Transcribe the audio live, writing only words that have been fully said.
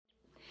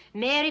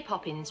Mary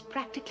Poppins,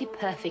 practically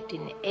perfect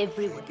in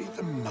every way. Be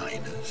the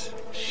miners?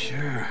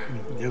 Sure.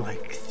 They're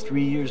like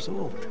 3 years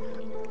old.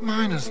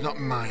 Miners, not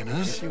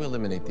miners. If you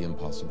eliminate the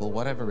impossible,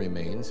 whatever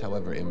remains,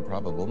 however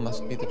improbable,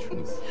 must be the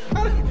truth.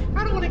 I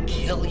don't want to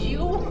kill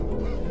you.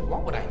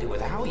 What would I do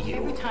without you?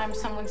 Every time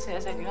someone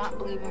says, I do not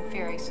believe in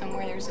fairies,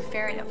 somewhere there's a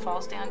fairy that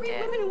falls down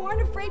dead. Women who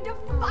aren't afraid to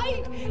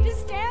fight, to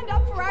stand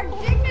up for our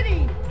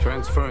dignity.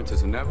 Transference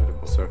is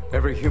inevitable, sir.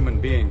 Every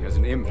human being has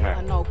an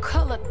impact. No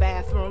colored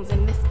bathrooms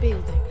in this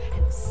building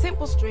and a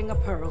simple string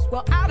of pearls.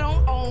 Well, I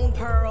don't own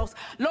pearls.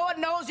 Lord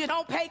knows you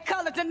don't pay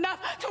colors enough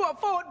to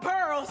afford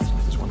pearls.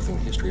 There's one thing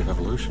the history of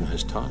evolution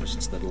has taught us.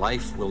 It's that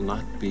life will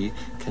not be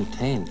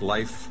contained.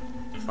 Life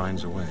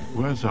finds a way.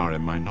 Words are,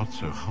 in my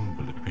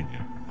not-so-humble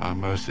opinion, our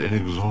most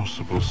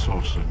inexhaustible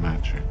source of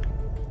magic.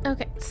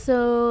 Okay,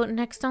 so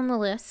next on the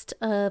list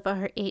of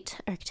our 8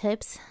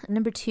 archetypes,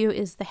 number 2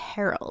 is the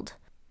Herald,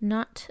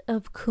 not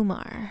of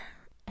Kumar.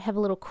 I have a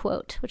little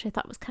quote, which I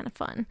thought was kind of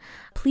fun.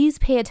 Please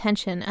pay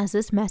attention as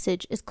this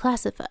message is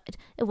classified.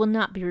 It will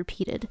not be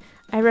repeated.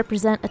 I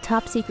represent a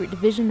top-secret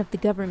division of the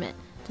government,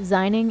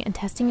 designing and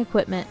testing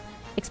equipment,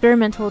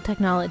 experimental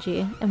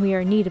technology, and we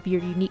are in need of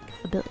your unique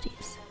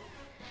abilities.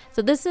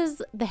 So this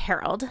is the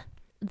Herald.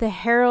 The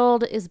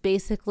Herald is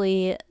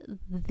basically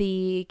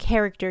the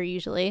character,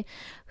 usually,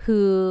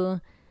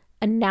 who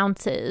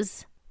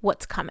announces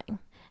what's coming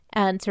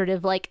and sort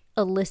of like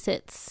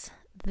elicits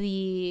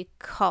the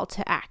call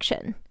to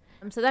action.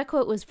 So that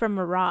quote was from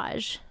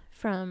Mirage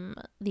from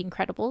The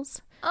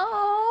Incredibles.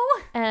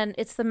 Oh! And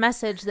it's the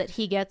message that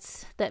he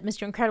gets, that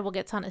Mr. Incredible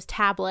gets on his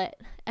tablet,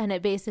 and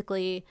it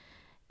basically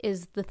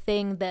is the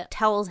thing that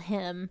tells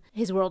him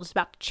his world is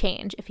about to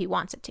change if he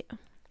wants it to.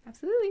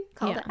 Absolutely.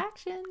 Call to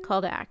action.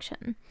 Call to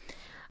action.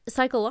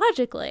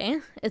 Psychologically,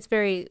 it's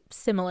very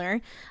similar.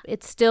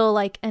 It's still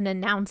like an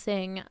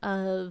announcing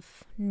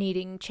of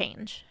needing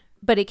change.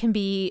 But it can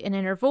be an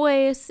inner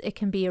voice. It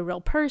can be a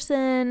real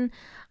person.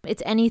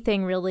 It's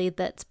anything really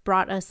that's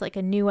brought us like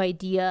a new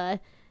idea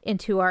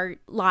into our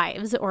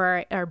lives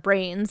or our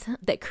brains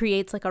that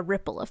creates like a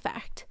ripple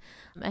effect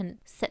and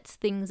sets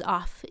things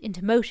off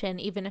into motion,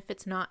 even if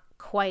it's not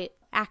quite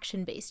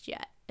action-based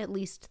yet, at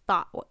least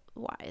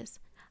thought-wise.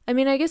 I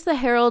mean, I guess the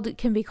Herald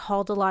can be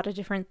called a lot of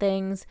different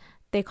things.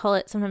 They call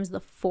it sometimes the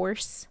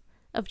force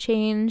of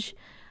change,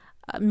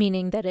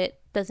 meaning that it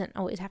doesn't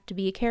always have to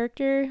be a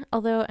character,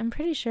 although I'm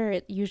pretty sure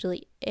it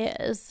usually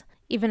is,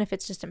 even if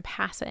it's just in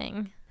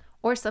passing.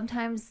 Or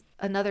sometimes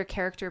another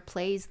character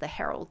plays the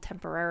Herald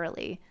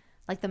temporarily.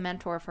 Like the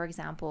mentor, for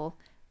example,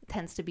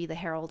 tends to be the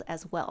Herald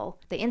as well.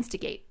 They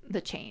instigate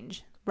the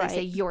change. They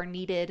say, you're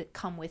needed,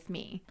 come with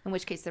me. In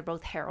which case, they're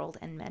both Herald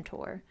and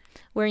mentor.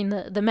 Wearing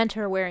the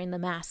mentor wearing the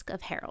mask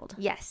of Herald.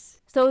 Yes.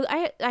 So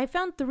I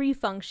found 3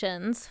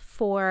 functions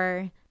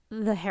for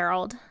the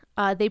Herald.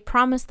 They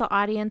promise the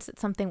audience that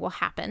something will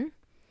happen.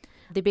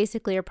 They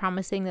basically are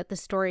promising that the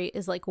story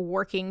is like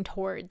working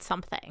towards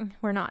something.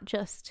 We're not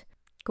just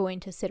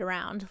going to sit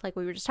around like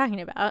we were just talking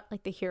about.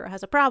 Like the hero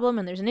has a problem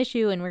and there's an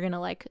issue and we're going to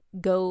like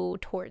go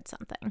towards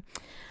something.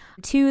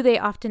 2, they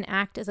often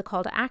act as a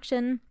call to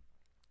action.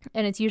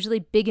 And it's usually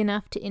big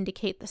enough to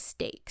indicate the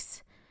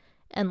stakes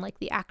and like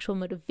the actual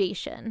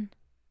motivation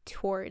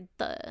toward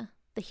the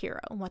hero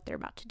and what they're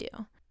about to do.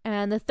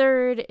 And the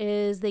 3rd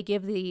is they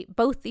give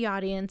both the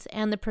audience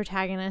and the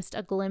protagonist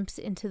a glimpse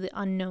into the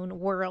unknown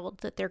world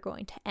that they're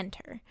going to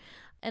enter.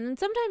 And then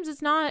sometimes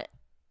it's not,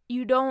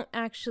 you don't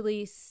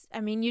actually, I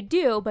mean, you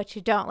do, but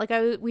you don't. Like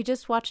we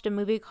just watched a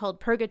movie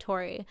called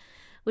Purgatory,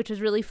 which was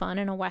really fun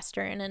in a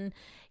Western. And,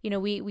 you know,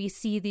 we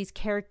see these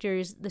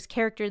characters, this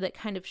character that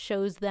kind of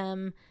shows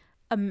them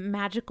a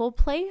magical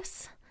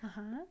place,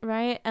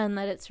 right? And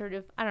that it's sort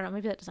of, I don't know,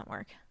 maybe that doesn't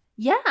work.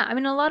 Yeah, I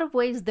mean, in a lot of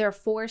ways, they're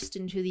forced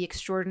into the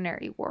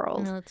extraordinary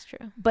world. No, that's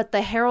true. But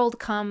the Herald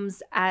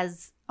comes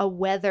as a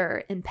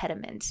weather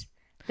impediment.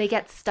 They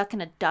get stuck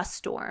in a dust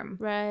storm.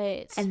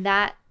 Right. And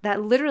that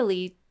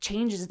literally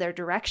changes their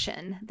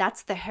direction.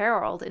 That's the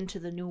Herald into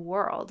the new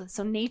world.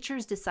 So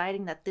nature's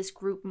deciding that this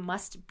group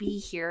must be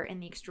here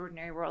in the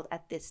extraordinary world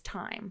at this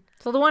time.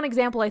 So the one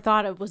example I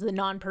thought of was the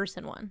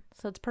non-person one.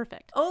 So it's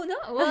perfect. Oh,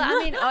 no. Well,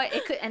 I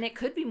mean, it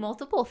could be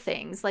multiple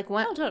things. Like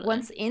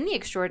once in the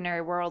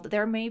extraordinary world,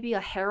 there may be a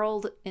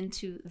herald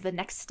into the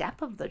next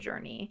step of the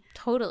journey.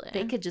 Totally.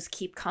 They could just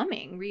keep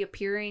coming,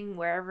 reappearing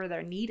wherever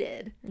they're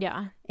needed.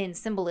 Yeah. In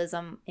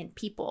symbolism, in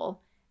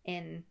people,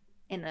 in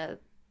a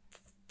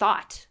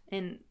thought,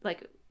 and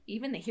like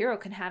even the hero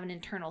can have an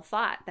internal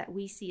thought that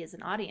we see as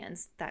an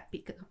audience that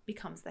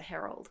becomes the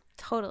herald.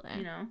 Totally.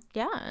 You know?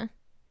 Yeah.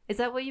 Is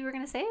that what you were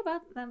going to say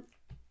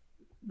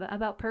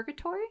about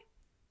Purgatory?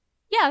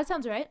 Yeah, that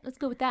sounds right. Let's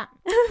go with that.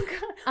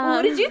 Well,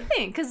 what did you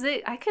think? Because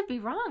I could be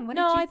wrong. What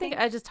did you think? I think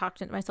I just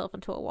talked myself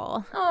into a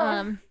wall.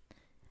 Oh.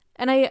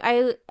 And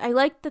I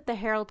like that the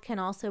herald can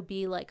also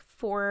be like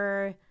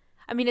for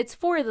I mean, it's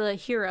for the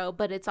hero,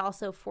 but it's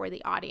also for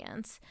the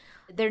audience.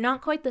 They're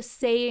not quite the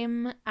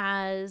same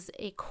as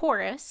a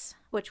chorus,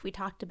 which we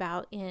talked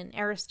about in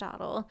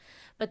Aristotle,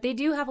 but they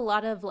do have a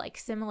lot of like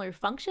similar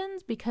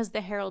functions because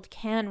the herald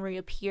can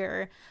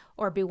reappear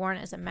or be worn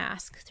as a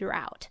mask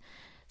throughout.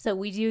 So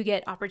we do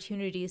get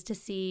opportunities to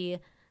see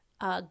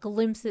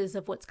glimpses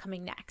of what's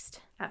coming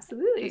next.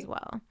 Absolutely. As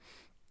well.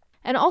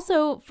 And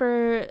also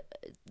for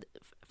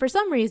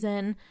some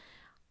reason,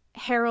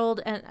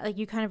 herald, and like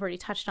you kind of already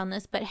touched on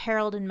this, but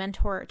herald and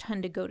mentor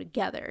tend to go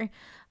together.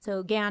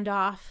 So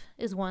Gandalf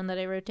is one that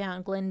I wrote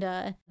down.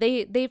 Glinda,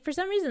 they for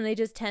some reason they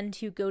just tend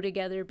to go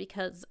together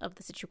because of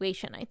the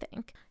situation, I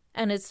think.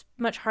 And it's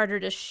much harder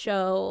to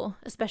show,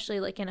 especially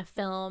like in a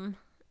film,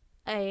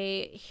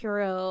 a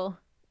hero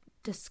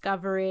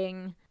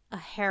discovering a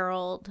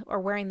herald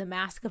or wearing the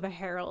mask of a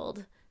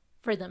herald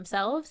for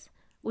themselves,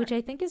 which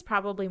I think is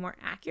probably more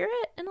accurate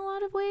in a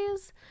lot of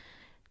ways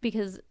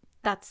because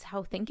that's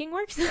how thinking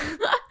works.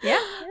 Yeah.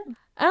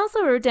 I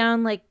also wrote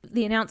down like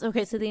the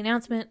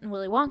announcement in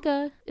Willy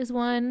Wonka is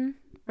one,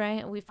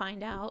 right? We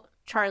find out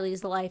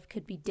Charlie's life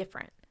could be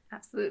different.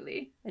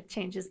 Absolutely. It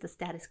changes the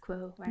status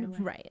quo right away.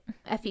 Right.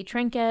 Effie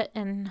Trinket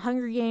in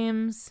Hunger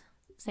Games,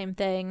 same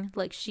thing.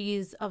 Like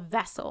she's a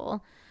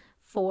vessel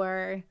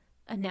for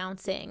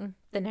announcing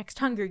the next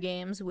Hunger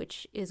Games,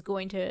 which is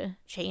going to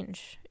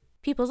change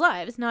people's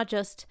lives, not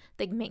just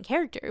the main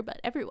character, but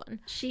everyone.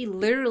 She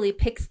literally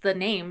picks the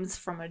names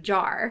from a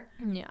jar.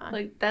 Yeah.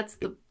 Like that's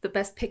the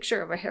best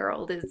picture of a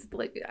herald is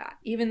like,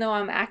 even though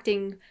I'm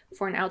acting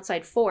for an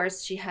outside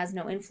force, she has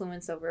no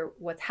influence over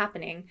what's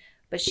happening,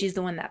 but she's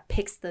the one that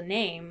picks the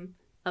name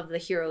of the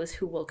heroes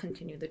who will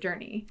continue the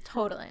journey.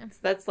 Totally. So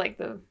that's like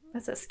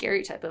that's a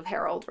scary type of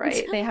herald,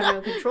 right? They have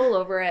no control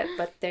over it,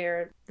 but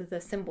they're the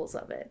symbols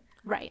of it.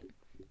 Right.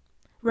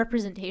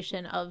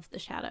 Representation of the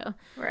shadow.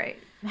 Right.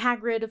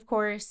 Hagrid, of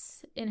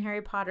course, in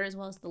Harry Potter, as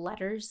well as the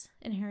letters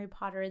in Harry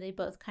Potter, they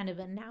both kind of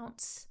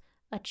announce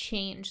a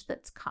change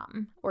that's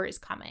come or is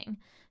coming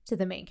to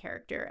the main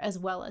character, as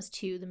well as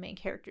to the main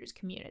character's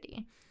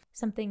community.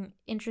 Something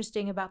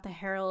interesting about the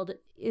herald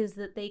is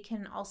that they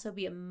can also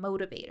be a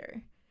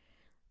motivator.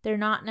 They're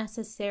not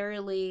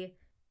necessarily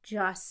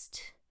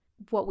just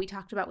what we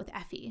talked about with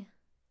Effie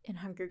in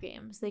Hunger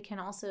Games. They can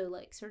also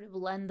like sort of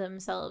lend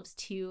themselves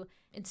to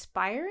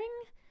inspiring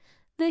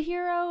the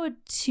hero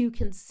to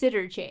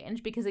consider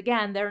change, because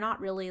again, they're not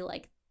really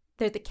like,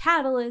 they're the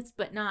catalyst,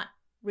 but not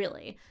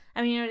really.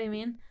 I mean, you know what I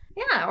mean?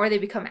 Yeah, or they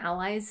become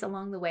allies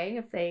along the way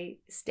if they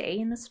stay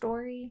in the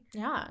story.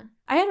 Yeah.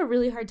 I had a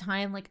really hard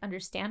time like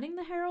understanding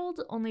the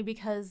herald, only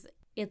because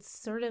it's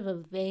sort of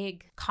a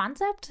vague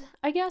concept,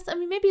 I guess. I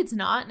mean, maybe it's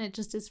not, and it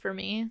just is for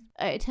me.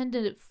 I tend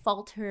to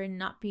falter and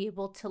not be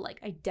able to like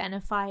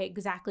identify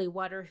exactly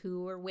what or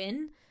who or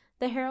when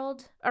the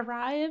herald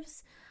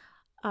arrives.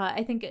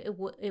 I think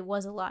it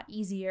was a lot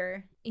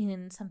easier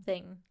in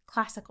something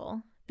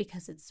classical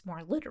because it's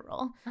more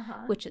literal,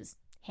 which is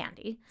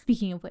handy.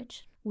 Speaking of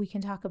which, we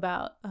can talk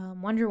about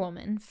Wonder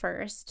Woman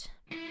first.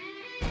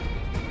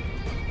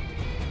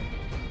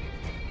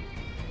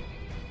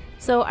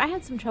 So I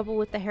had some trouble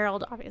with the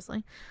herald,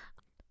 obviously.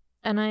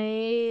 And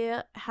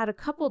I had a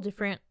couple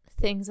different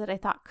things that I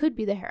thought could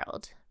be the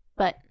herald.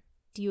 But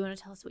do you want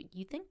to tell us what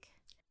you think?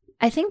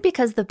 I think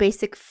because the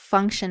basic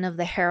function of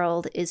the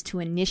herald is to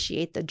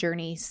initiate the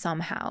journey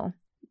somehow,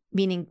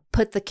 meaning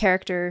put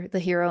the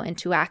hero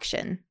into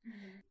action.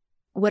 Mm-hmm.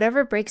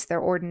 Whatever breaks their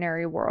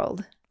ordinary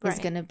world is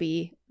going to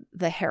be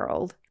the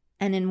herald.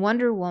 And in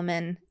Wonder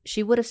Woman,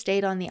 she would have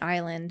stayed on the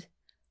island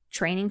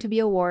training to be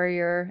a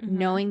warrior,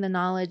 knowing the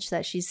knowledge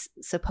that she's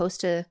supposed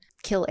to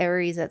kill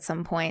Ares at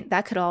some point.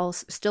 That could all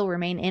still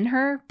remain in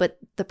her, but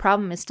the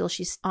problem is still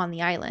she's on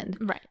the island.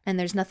 Right. And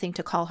there's nothing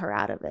to call her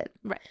out of it.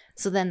 Right.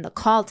 So then the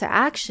call to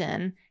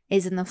action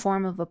is in the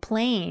form of a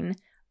plane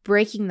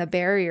breaking the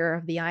barrier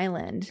of the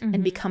island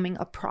and becoming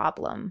a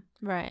problem.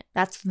 Right.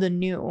 That's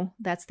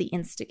the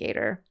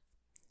instigator.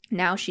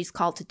 Now she's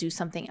called to do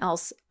something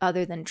else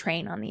other than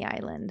train on the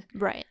island.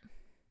 Right.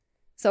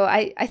 So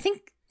I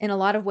think in a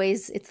lot of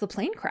ways, it's the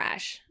plane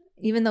crash.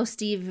 Even though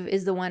Steve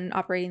is the one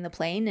operating the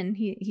plane and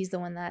he's the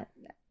one that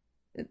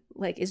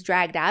like is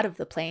dragged out of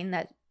the plane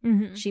that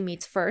she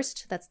meets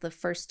first. That's the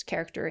first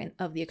character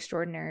of the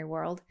extraordinary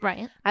world.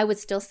 Right. I would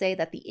still say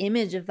that the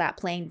image of that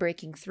plane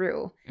breaking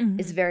through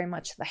is very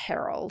much the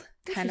herald,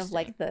 kind of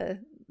like the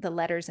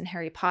letters in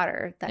Harry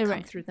Potter that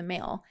come through the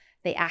mail.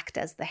 They act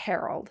as the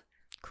herald.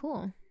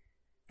 Cool.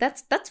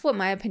 That's what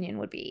my opinion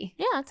would be.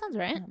 Yeah, that sounds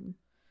right.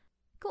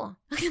 Cool.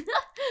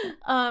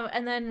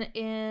 And then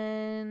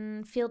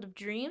in Field of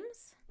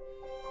Dreams,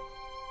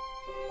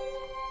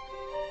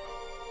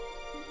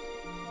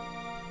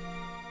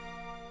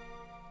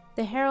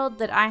 the herald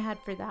that I had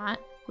for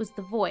that was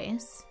the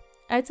voice.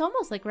 It's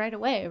almost like right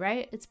away,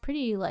 right? It's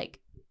pretty like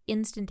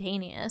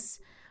instantaneous,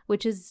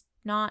 which is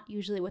not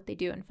usually what they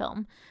do in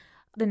film.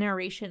 The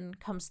narration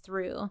comes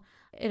through.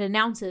 It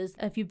announces,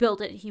 if you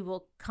build it, he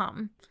will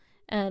come.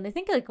 And I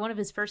think like one of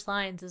his first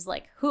lines is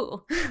like,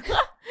 who?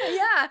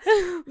 Yeah.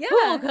 Who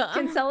will come?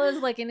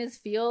 Kinsella's like in his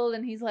field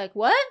and he's like,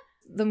 what?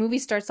 the movie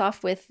starts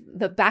off with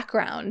the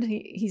background.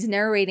 He's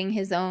narrating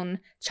his own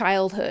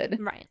childhood.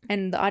 Right.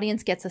 And the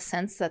audience gets a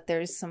sense that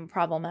there's some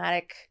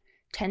problematic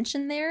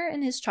tension there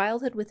in his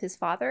childhood with his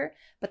father.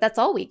 But that's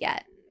all we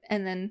get.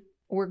 And then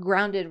we're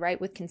grounded right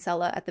with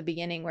Kinsella at the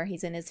beginning where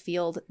he's in his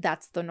field.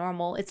 That's the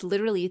normal. It's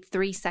literally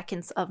 3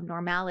 seconds of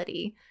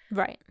normality.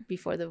 Right.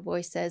 Before the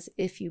voice says,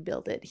 if you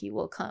build it, he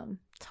will come.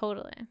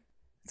 Totally.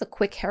 It's a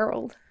quick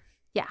herald.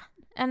 Yeah.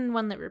 And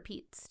one that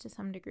repeats to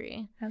some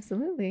degree.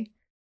 Absolutely.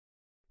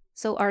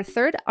 So our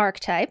third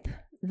archetype,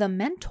 the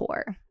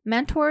mentor.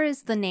 Mentor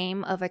is the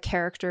name of a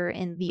character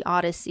in the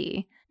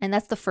Odyssey. And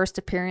that's the first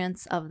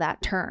appearance of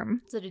that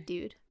term. Is it a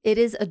dude? It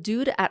is a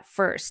dude at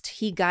first.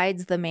 He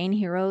guides the main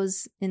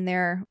heroes in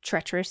their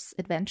treacherous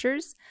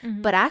adventures.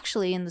 Mm-hmm. But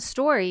actually, in the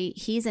story,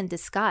 he's in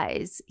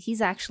disguise.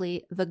 He's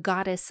actually the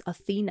goddess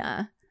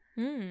Athena.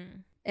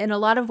 Mm. In a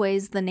lot of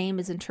ways, the name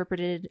is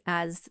interpreted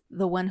as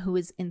the one who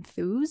is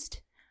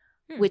enthused,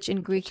 which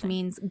in Greek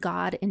means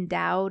God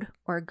endowed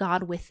or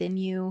God within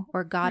you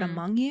or God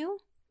among you.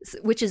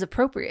 Which is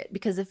appropriate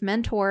because if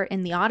Mentor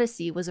in the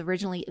Odyssey was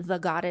originally the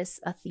goddess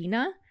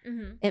Athena,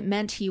 it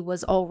meant he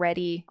was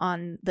already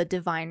on the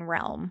divine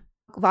realm.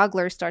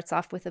 Vogler starts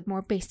off with a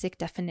more basic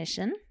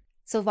definition.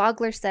 So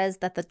Vogler says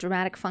that the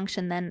dramatic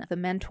function then of the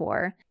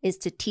mentor is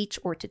to teach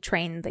or to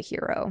train the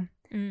hero.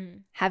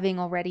 Having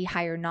already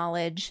higher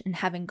knowledge and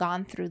having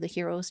gone through the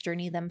hero's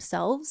journey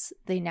themselves,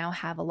 they now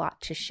have a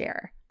lot to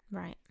share.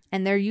 Right.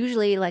 And they're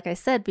usually, like I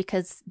said,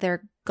 because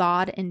they're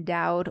God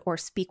endowed or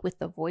speak with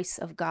the voice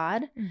of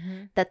God,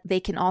 that they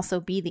can also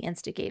be the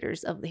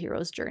instigators of the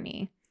hero's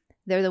journey.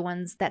 They're the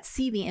ones that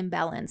see the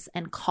imbalance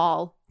and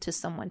call to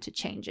someone to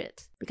change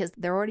it because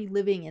they're already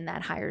living in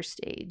that higher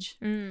stage.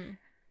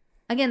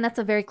 Again, that's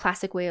a very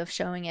classic way of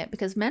showing it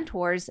because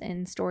mentors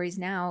in stories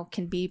now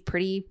can be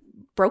pretty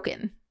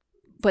broken,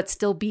 but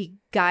still be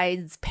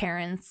guides,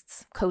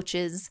 parents,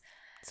 coaches.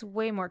 It's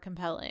way more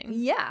compelling.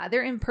 Yeah,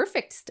 they're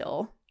imperfect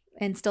still.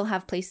 And still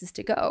have places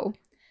to go.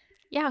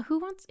 Yeah, who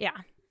wants... Yeah.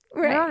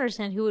 Right. I don't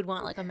understand who would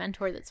want like a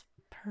mentor that's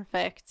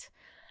perfect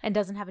and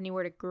doesn't have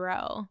anywhere to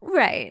grow.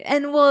 Right.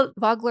 And well,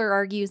 Vogler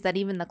argues that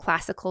even the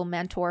classical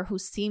mentor who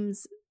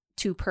seems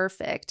too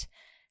perfect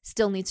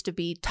still needs to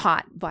be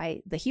taught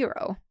by the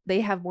hero.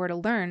 They have more to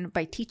learn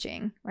by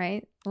teaching,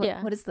 right?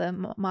 What is the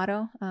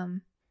motto?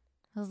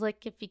 I was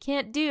like, if you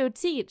can't do,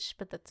 teach,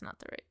 but that's not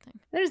the right thing.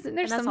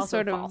 There's some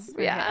sort of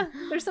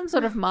there's some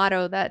sort of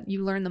motto that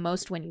you learn the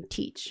most when you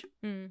teach,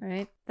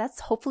 right? That's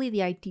hopefully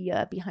the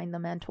idea behind the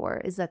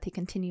mentor is that they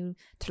continue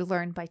to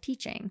learn by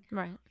teaching.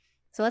 Right.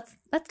 So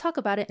let's talk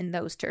about it in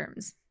those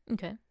terms.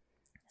 Okay.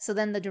 So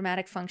then the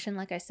dramatic function,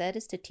 like I said,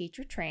 is to teach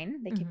or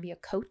train. They can be a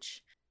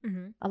coach.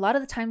 A lot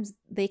of the times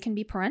they can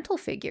be parental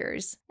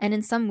figures. And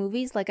in some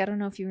movies, like I don't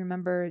know if you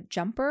remember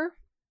Jumper,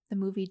 the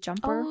movie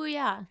Jumper. Oh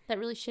yeah, that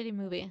really shitty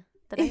movie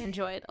that I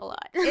enjoyed a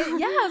lot. I was going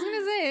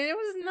to say, it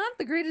was not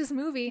the greatest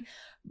movie.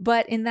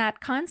 But in that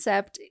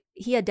concept,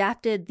 he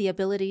adapted the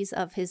abilities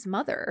of his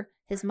mother.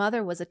 His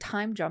mother was a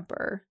time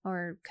jumper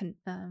or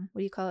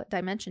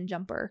dimension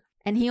jumper.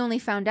 And he only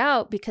found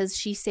out because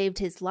she saved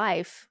his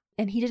life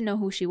and he didn't know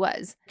who she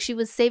was. She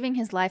was saving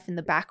his life in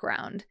the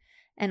background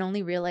and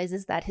only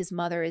realizes that his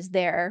mother is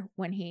there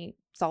when he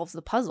solves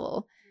the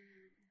puzzle.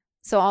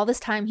 So all this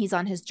time he's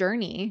on his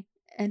journey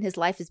and his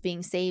life is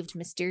being saved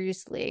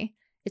mysteriously.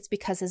 It's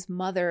because his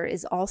mother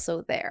is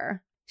also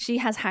there. She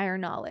has higher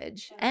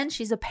knowledge and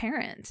she's a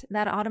parent.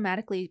 That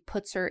automatically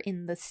puts her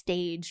in the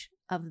stage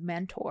of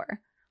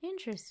mentor.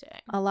 Interesting.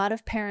 A lot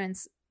of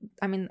parents,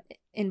 I mean,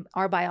 in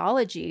our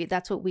biology,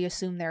 that's what we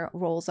assume their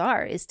roles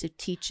are, is to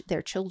teach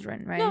their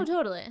children, right? No,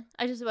 totally.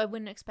 I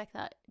wouldn't expect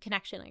that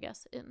connection, I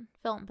guess, in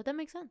film, but that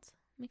makes sense.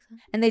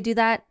 And they do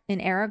that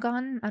in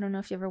Aragon. I don't know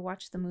if you ever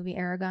watched the movie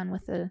Aragon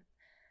with the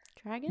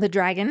dragon. The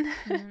dragon.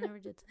 No, I never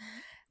did.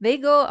 They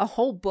go a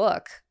whole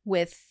book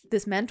with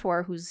this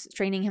mentor who's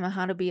training him on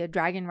how to be a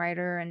dragon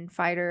rider and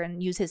fighter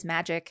and use his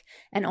magic.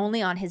 And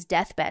only on his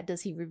deathbed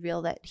does he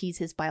reveal that he's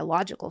his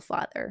biological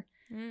father.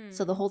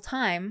 So the whole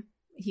time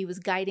he was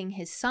guiding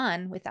his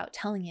son without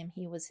telling him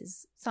he was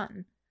his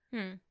son.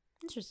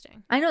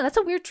 Interesting. I know, that's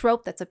a weird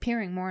trope that's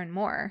appearing more and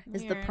more,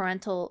 is the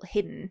parental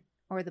hidden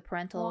or the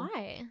parental...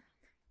 Why?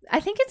 I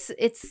think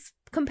it's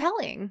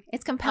compelling.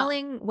 It's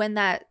compelling when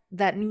that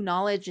new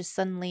knowledge is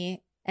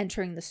suddenly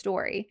entering the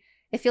story.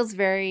 It feels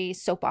very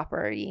soap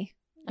opera-y,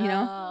 you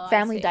know?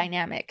 Family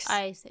dynamics.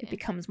 I see. It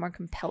becomes more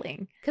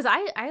compelling. Because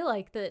I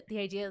like the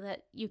idea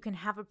that you can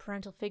have a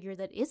parental figure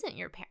that isn't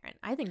your parent.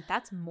 I think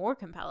that's more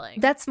compelling.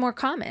 That's more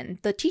common.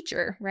 The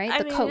teacher, right?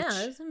 The coach.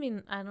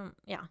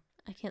 Yeah,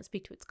 I can't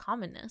speak to its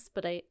commonness,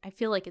 but I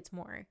feel like it's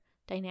more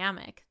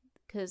dynamic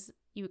because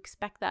you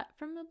expect that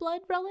from a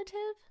blood relative.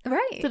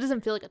 Right. So it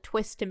doesn't feel like a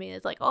twist to me.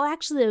 It's like, oh,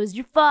 actually, it was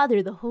your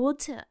father the whole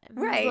time.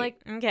 Right. It's like,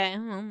 okay,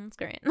 well, that's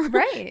great.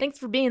 Right. Thanks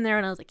for being there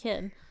when I was a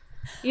kid.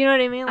 You know what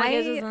I mean?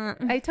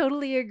 Like, I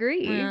totally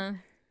agree. Yeah.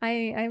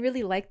 I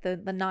really like the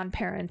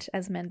non-parent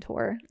as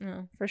mentor,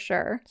 for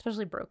sure.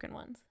 Especially broken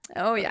ones.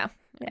 Oh, yeah.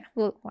 Yeah,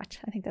 we'll watch.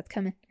 I think that's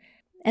coming.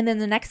 And then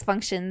the next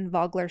function,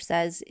 Vogler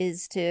says,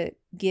 is to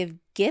give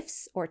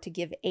gifts or to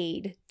give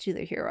aid to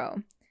the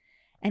hero.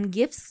 And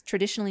gifts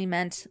traditionally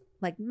meant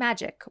like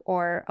magic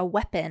or a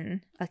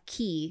weapon, a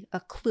key, a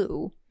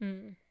clue.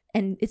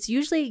 And it's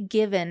usually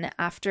given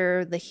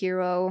after the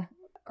hero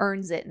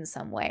earns it in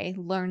some way,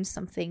 learns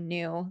something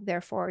new.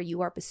 Therefore,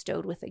 you are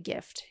bestowed with a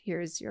gift.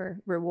 Here's your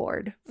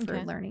reward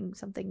for learning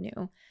something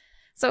new.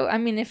 So, I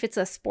mean, if it's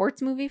a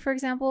sports movie, for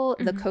example,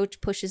 the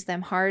coach pushes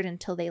them hard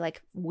until they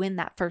like win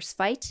that first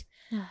fight.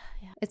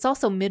 It's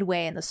also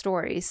midway in the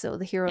story, so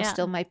the hero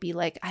still might be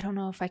like, I don't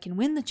know if I can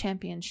win the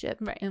championship.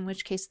 In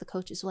which case the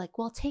coach is like,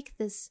 well, take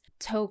this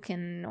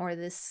token or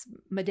this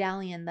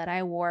medallion that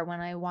I wore when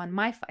I won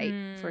my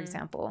fight, for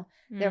example.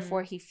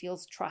 Therefore, he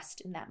feels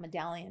trust in that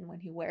medallion when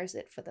he wears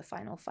it for the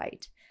final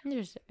fight.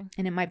 Interesting.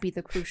 And it might be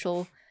the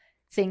crucial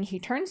thing he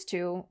turns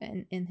to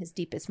in his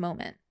deepest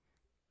moment.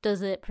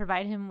 Does it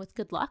provide him with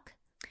good luck?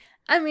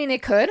 I mean,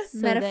 it could, so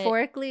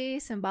metaphorically,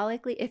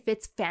 symbolically. If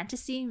it's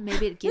fantasy,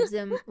 maybe it gives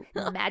him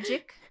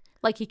magic.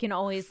 Like he can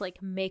always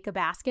like make a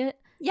basket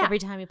every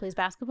time he plays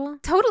basketball?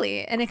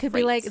 Totally. And it could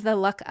be like the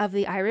luck of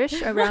the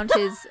Irish around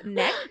his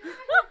neck.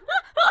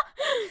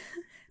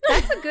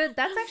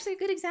 That's actually a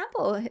good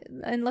example.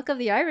 In Luck of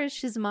the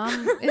Irish, his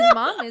mom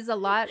is a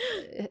lot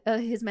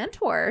his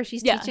mentor.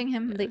 She's teaching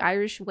him the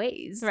Irish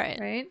ways.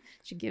 Right.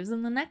 She gives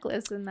him the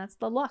necklace, and that's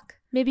the luck.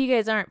 Maybe you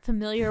guys aren't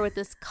familiar with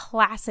this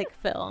classic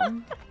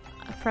film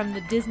from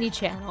the Disney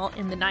Channel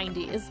in the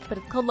 90s, but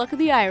it's called Luck of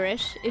the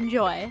Irish.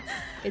 Enjoy.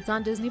 It's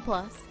on Disney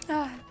Plus.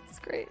 It's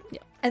great. Yeah.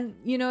 And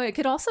it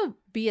could also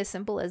be as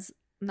simple as,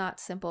 not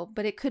simple,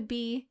 but it could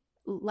be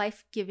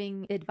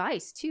life-giving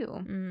advice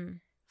too.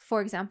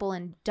 For example,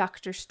 in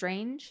Doctor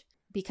Strange,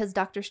 because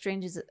Doctor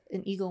Strange is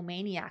an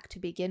egomaniac to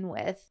begin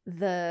with,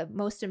 the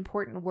most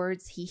important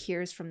words he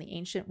hears from the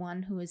Ancient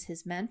One, who is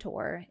his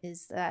mentor,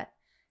 is that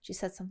she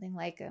said something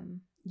like,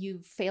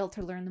 you failed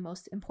to learn the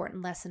most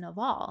important lesson of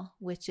all,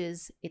 which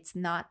is it's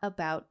not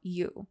about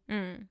you.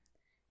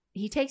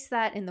 He takes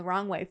that in the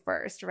wrong way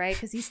first, right?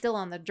 Because he's still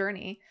on the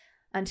journey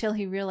until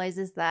he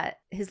realizes that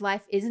his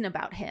life isn't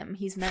about him.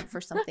 He's meant for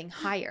something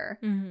higher.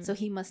 So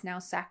he must now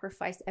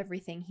sacrifice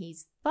everything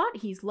he's thought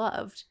he's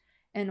loved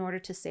in order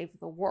to save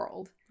the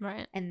world.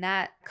 Right. And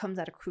that comes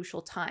at a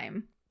crucial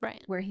time.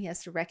 Right. Where he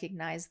has to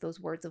recognize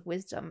those words of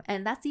wisdom.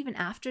 And that's even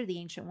after the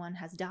Ancient One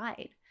has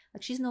died.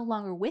 Like, she's no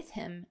longer with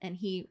him, and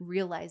he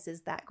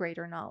realizes that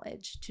greater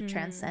knowledge to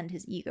transcend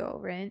his ego,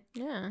 right?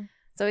 Yeah.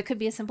 So it could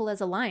be as simple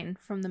as a line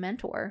from the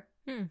mentor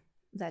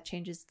that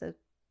changes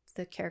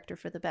the character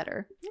for the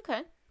better.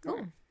 Okay.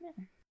 Cool.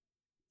 Yeah.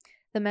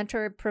 The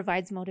mentor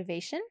provides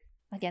motivation.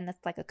 Again,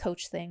 that's like a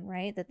coach thing,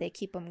 right? That they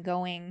keep them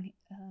going.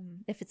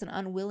 If it's an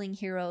unwilling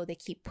hero, they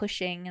keep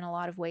pushing in a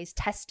lot of ways,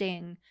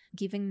 testing,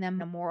 giving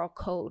them a moral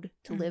code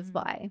to live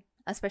by,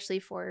 especially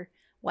for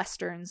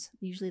Westerns.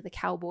 Usually the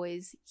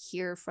cowboys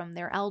hear from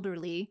their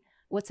elderly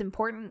what's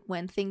important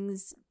when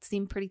things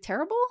seem pretty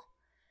terrible.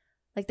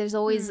 Like, there's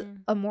always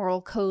a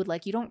moral code,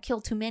 like you don't kill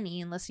too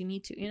many unless you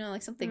need to,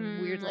 like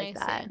something weird like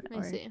that.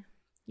 I see.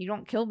 You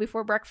don't kill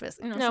before breakfast.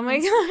 Oh my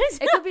gosh.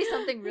 It could be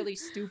something really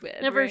stupid.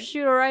 Never right?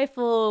 shoot a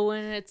rifle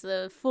when it's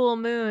a full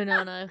moon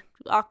on a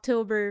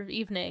October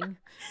evening.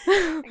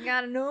 I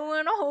gotta know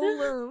when to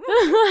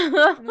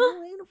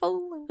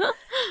hold them.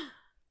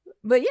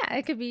 But yeah,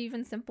 it could be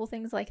even simple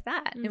things like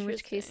that. In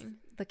which case,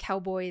 the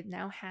cowboy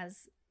now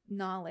has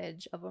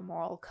knowledge of a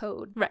moral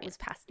code that was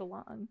passed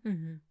along.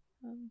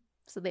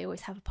 So they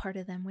always have a part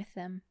of them with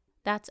them.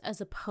 That's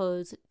as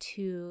opposed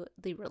to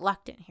the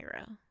reluctant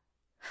hero.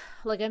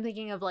 Like, I'm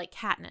thinking of like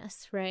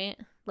Katniss, right?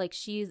 Like,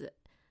 she's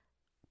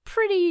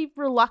pretty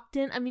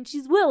reluctant. I mean,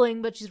 she's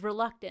willing, but she's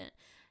reluctant.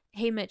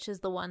 Haymitch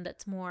is the one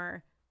that's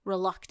more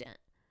reluctant.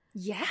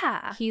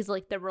 Yeah. He's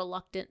like the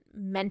reluctant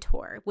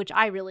mentor, which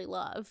I really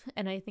love.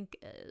 And I think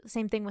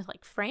same thing with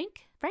like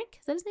Frank. Frank?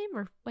 Is that his name?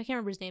 Or I can't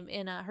remember his name.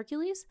 In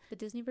Hercules, the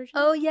Disney version.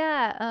 Oh,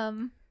 yeah.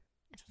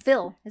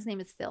 Phil. His name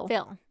is Phil.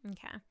 Phil.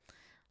 Okay.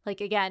 Like,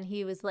 again,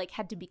 he was like,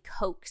 had to be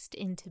coaxed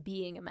into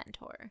being a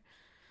mentor.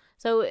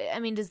 So, I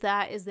mean, is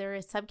there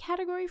a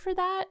subcategory for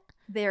that?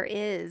 There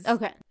is.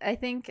 Okay. I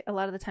think a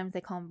lot of the times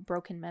they call them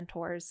broken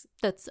mentors.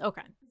 That's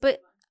okay.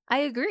 But I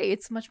agree.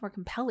 It's much more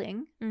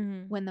compelling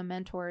when the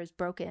mentor is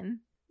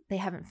broken. They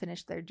haven't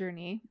finished their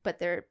journey, but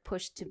they're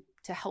pushed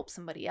to help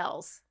somebody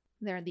else.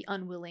 They're the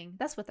unwilling.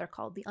 That's what they're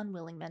called, the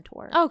unwilling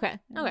mentor. Okay.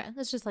 Okay.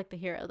 That's just like the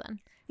hero then.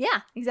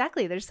 Yeah,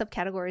 exactly. There's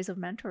subcategories of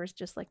mentors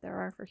just like there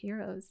are for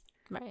heroes.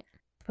 Right.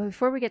 But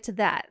before we get to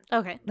that,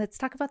 okay, let's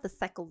talk about the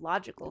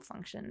psychological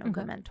function of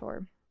the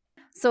mentor.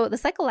 So the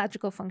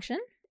psychological function,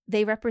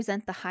 they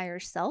represent the higher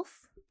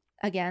self.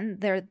 Again,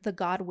 they're the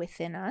God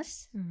within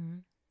us.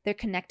 They're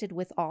connected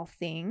with all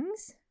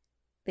things.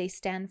 They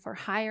stand for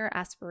higher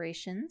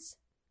aspirations.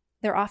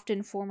 They're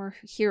often former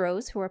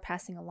heroes who are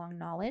passing along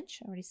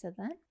knowledge. I already said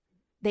that.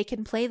 They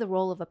can play the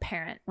role of a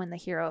parent when the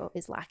hero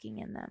is lacking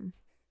in them,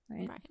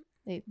 right?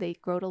 They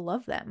grow to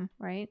love them,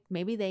 right?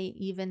 Maybe they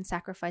even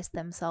sacrifice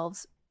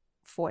themselves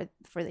for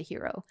the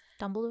hero.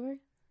 Dumbledore?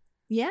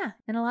 Yeah,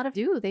 and a lot of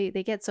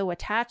they get so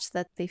attached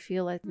that they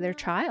feel like their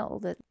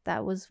child,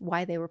 that was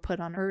why they were put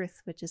on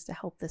Earth, which is to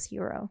help this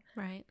hero.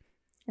 Right.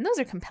 And those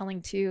are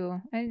compelling too.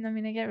 I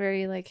mean, I get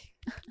very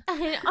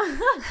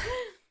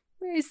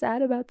very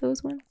sad about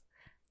those ones.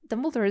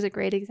 Dumbledore is a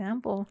great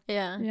example.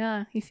 Yeah.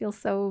 Yeah, he feels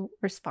so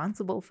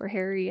responsible for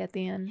Harry at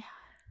the end. Yeah.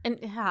 And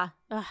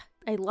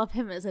I love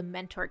him as a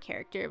mentor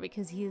character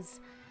because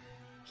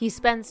he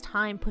spends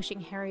time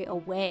pushing Harry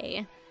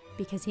away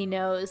because he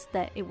knows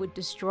that it would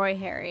destroy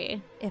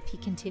Harry if he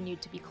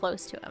continued to be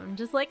close to him.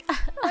 Just like,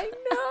 I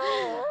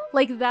know.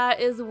 Like,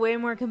 that is way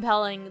more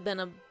compelling than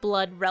a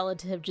blood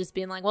relative just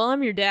being like, well,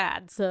 I'm your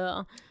dad,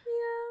 so.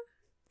 Yeah.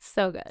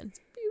 So good.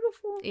 It's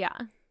beautiful. Yeah.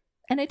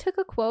 And I took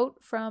a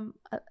quote from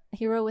A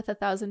Hero with a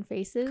Thousand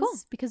Faces. Cool.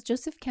 Because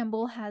Joseph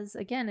Campbell has,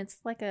 again, it's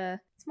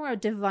more a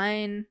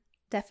divine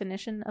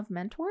definition of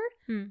mentor,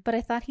 but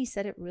I thought he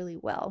said it really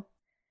well.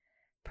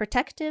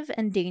 Protective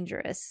and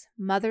dangerous,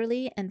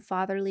 motherly and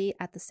fatherly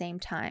at the same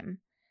time.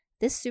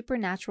 This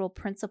supernatural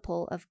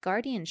principle of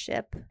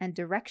guardianship and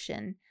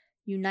direction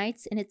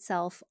unites in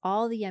itself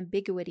all the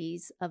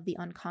ambiguities of the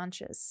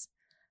unconscious,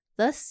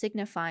 thus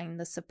signifying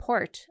the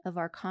support of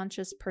our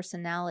conscious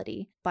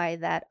personality by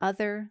that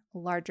other,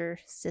 larger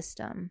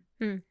system.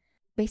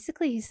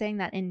 Basically, he's saying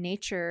that in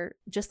nature,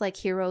 just like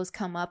heroes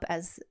come up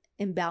as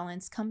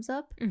imbalance comes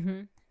up,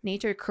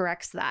 nature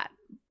corrects that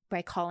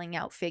by calling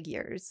out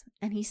figures.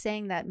 And he's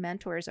saying that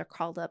mentors are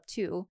called up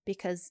too,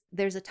 because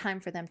there's a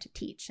time for them to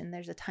teach and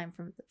there's a time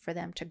for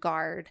them to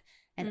guard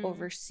and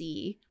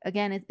oversee.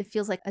 Again, it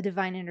feels like a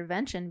divine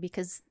intervention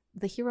because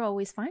the hero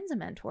always finds a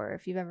mentor,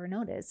 if you've ever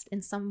noticed,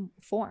 in some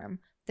form.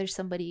 There's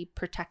somebody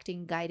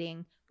protecting,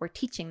 guiding, or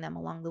teaching them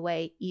along the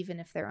way, even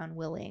if they're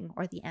unwilling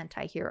or the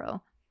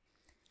anti-hero.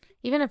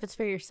 Even if it's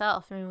for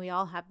yourself. I mean, we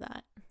all have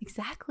that.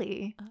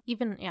 Exactly.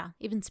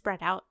 Even spread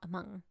out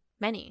among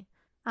many.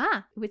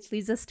 Which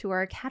leads us to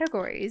our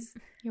categories.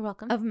 You're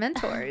welcome. Of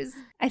mentors.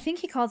 I think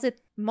he calls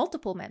it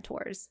multiple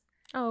mentors.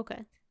 Oh,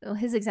 okay. Well,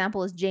 his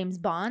example is James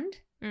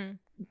Bond.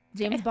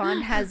 James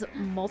Bond has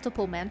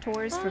multiple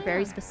mentors for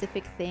very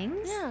specific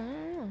things.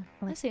 Yeah.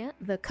 I see it.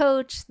 The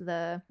coach,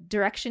 the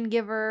direction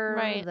giver,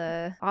 right.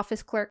 The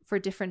office clerk for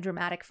different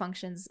dramatic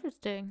functions.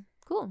 Interesting.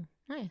 Cool.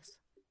 Nice.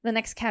 The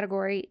next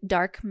category,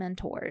 dark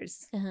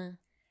mentors.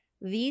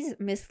 These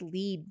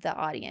mislead the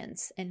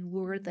audience and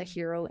lure the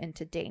hero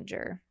into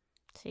danger.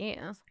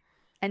 Jeez.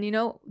 And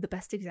the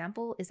best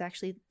example is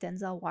actually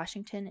Denzel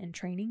Washington in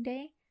Training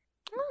Day.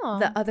 Oh.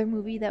 The other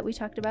movie that we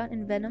talked about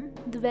in Venom.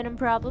 The Venom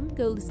Problem.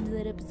 Go listen to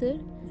that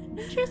episode.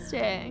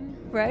 Interesting.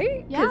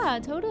 Right? Yeah,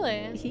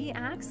 totally. He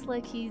acts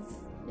like he's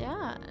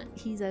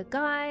a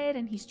guide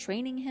and he's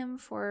training him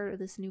for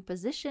this new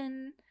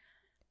position.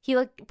 He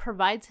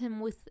provides him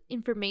with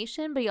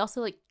information, but he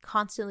also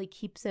constantly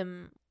keeps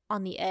him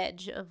on the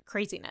edge of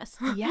craziness.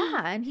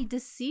 Yeah, and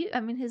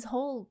his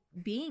whole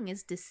being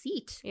is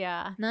deceit.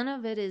 Yeah. None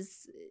of it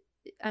is,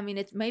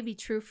 it may be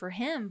true for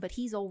him, but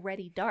he's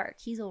already dark.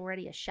 He's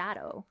already a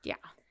shadow. Yeah.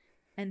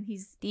 And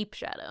he's deep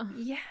shadow.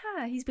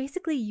 Yeah, he's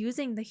basically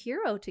using the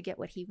hero to get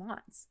what he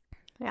wants.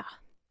 Yeah.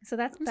 So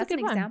that's an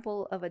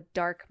example of a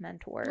dark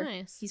mentor.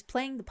 Nice. He's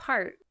playing the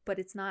part, but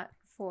it's not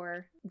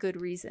for good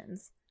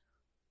reasons.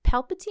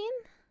 Palpatine?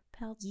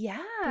 Yeah.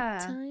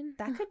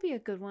 That could be a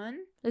good one.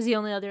 Is the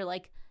only other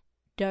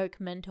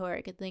dark mentor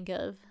I could think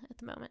of at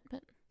the moment,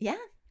 but yeah,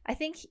 I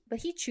think, but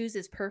he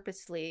chooses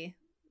purposely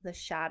the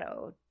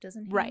shadow,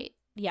 doesn't he? Right.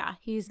 Yeah,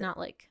 he's not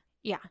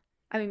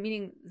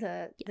meaning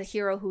the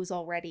hero who's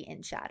already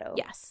in shadow.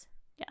 Yes.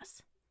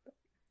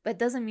 But it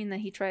doesn't mean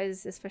that he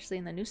tries, especially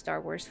in the new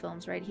Star Wars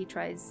films, right? He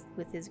tries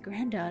with his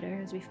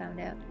granddaughter, as we found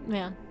out.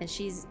 Yeah. And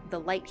she's the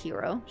light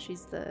hero.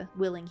 She's the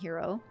willing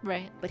hero.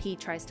 Right. But he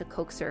tries to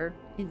coax her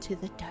into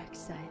the dark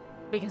side.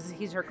 Because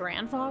he's her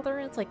grandfather?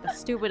 It's the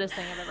stupidest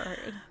thing I've ever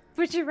heard.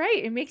 But you're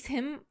right. It makes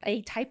him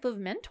a type of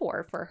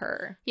mentor for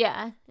her.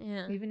 Yeah.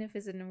 Even if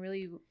it's in a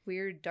really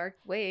weird, dark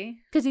way.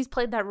 Because he's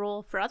played that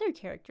role for other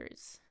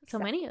characters. So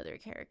many other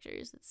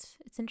characters.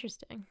 It's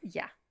interesting.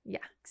 Yeah,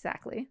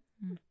 exactly.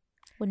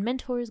 When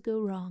mentors go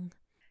wrong.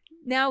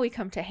 Now we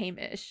come to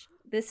Hamish.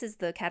 This is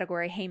the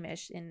category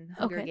Hamish in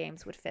Hunger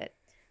Games would fit,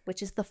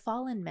 which is the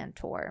fallen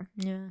mentor.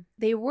 Yeah.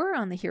 They were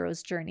on the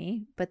hero's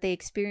journey, but they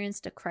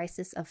experienced a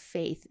crisis of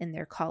faith in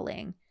their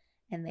calling,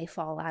 and they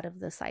fall out of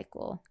the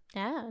cycle.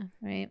 Yeah.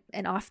 Right?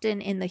 And often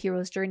in the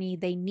hero's journey,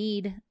 they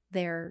need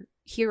their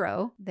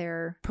hero,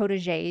 their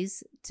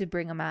proteges, to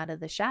bring them out of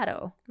the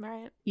shadow.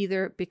 Right.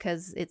 Either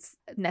because it's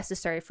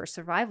necessary for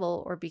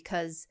survival or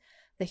because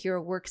the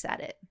hero works at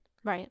it.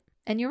 Right.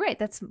 And you're right,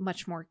 that's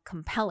much more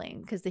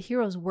compelling because the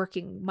hero's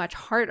working much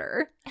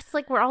harder. It's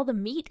where all the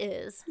meat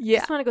is. Yeah. You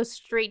just want to go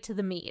straight to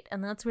the meat,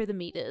 and that's where the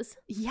meat is.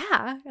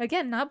 Yeah.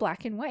 Again, not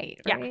black and white,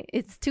 right? Yeah.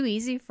 It's too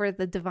easy for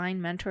the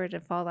divine mentor to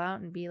fall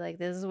out and be like,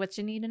 this is what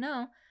you need to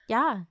know.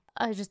 Yeah.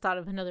 I just thought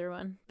of another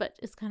one, but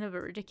it's kind of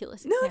a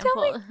ridiculous example. No,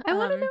 tell me. I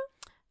want to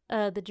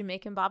know. The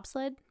Jamaican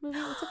bobsled movie,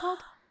 what's it called?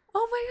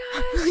 Oh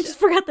my gosh. I just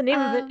forgot the name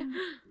of it.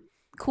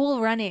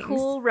 Cool Runnings.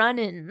 Cool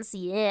Runnings,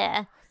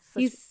 yeah.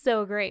 He's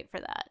so great for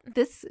that.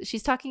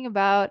 She's talking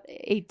about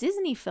a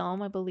Disney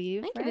film, I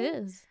believe. I think it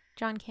is.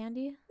 John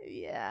Candy?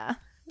 Yeah.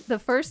 The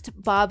first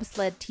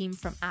bobsled team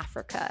from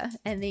Africa,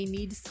 and they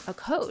need a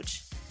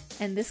coach.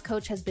 And this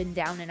coach has been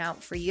down and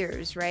out for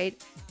years,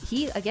 right?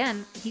 He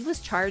was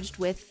charged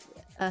with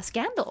a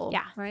scandal.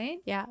 Yeah. Right?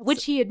 Yeah.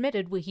 Which he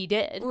admitted he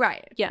did.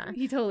 Right. Yeah.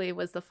 He totally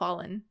was the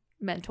fallen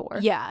mentor.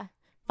 Yeah.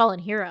 Fallen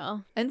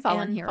hero. And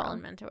fallen hero.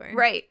 Fallen mentor.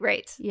 Right.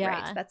 Yeah.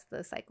 Right. That's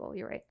the cycle.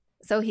 You're right.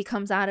 So he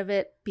comes out of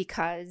it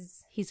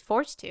because he's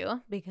forced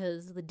to,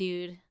 because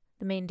the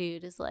main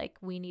dude is like,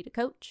 we need a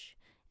coach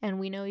and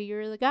we know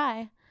you're the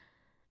guy.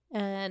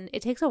 And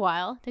it takes a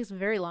while. It takes a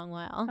very long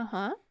while.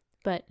 Uh-huh.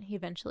 But he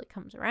eventually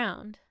comes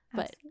around.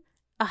 But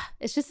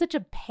it's just such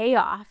a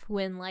payoff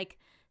when like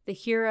the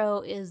hero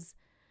is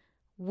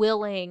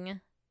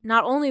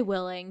not only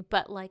willing,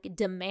 but like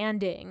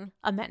demanding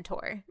a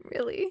mentor.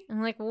 Really?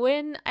 I'm like,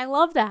 I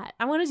love that.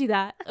 I want to do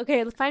that.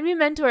 Okay, find me a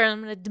mentor and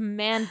I'm going to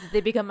demand that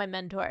they become my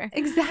mentor.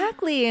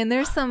 Exactly. And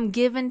there's some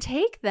give and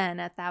take then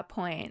at that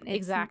point.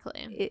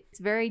 Exactly. It's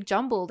very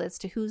jumbled as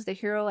to who's the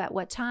hero at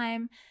what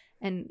time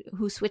and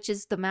who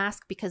switches the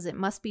mask because it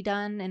must be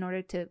done in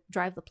order to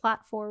drive the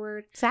plot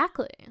forward.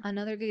 Exactly.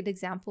 Another good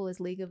example is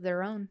League of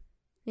Their Own.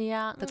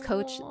 Yeah. The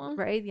coach,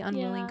 right? The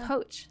unwilling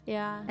coach.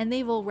 Yeah. And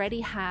they've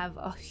already have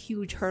a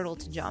huge hurdle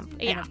to jump.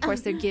 And of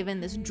course they're given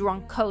this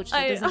drunk coach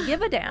that doesn't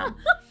give a damn.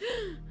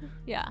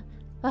 Yeah.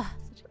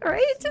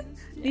 Right? Yeah.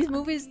 These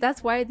movies,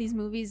 that's why these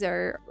movies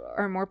are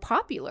more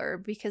popular,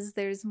 because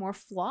there's more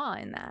flaw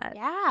in that.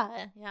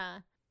 Yeah. Yeah.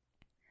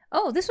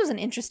 Oh, this was an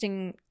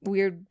interesting,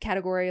 weird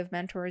category of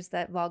mentors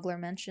that Vogler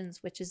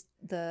mentions, which is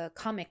the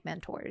comic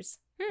mentors.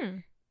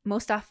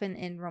 Most often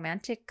in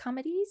romantic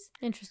comedies.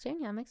 Interesting.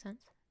 Yeah, makes sense.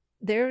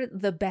 They're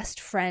the best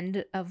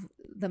friend of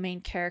the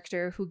main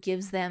character who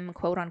gives them,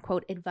 quote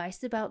unquote,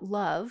 advice about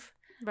love.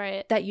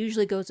 Right. That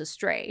usually goes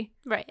astray.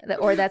 Right.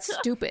 Or that's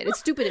stupid. It's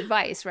stupid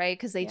advice, right?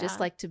 Because they just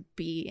like to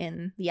be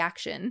in the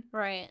action.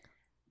 Right.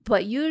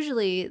 But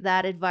usually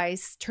that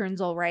advice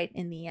turns all right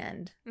in the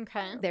end.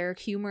 Okay. Their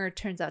humor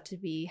turns out to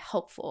be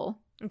helpful.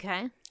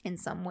 Okay. In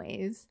some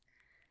ways.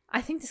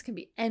 I think this could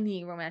be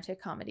any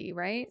romantic comedy,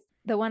 right?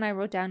 The one I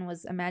wrote down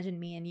was Imagine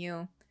Me and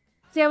You.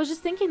 See, I was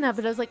just thinking that,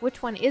 but I was like,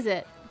 which one is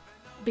it?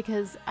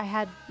 Because I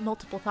had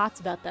multiple thoughts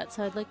about that,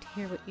 so I'd like to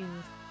hear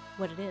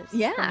what it is.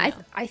 Yeah,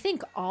 I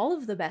think all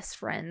of the best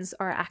friends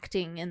are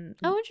acting in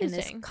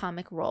this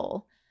comic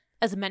role.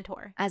 As a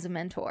mentor.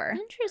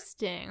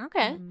 Interesting.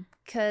 Okay.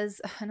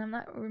 Because, and I'm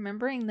not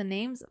remembering the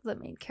names of the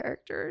main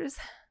characters.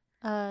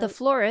 The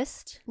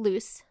florist.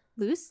 Luce.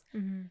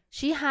 Mm-hmm.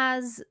 She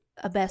has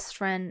a best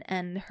friend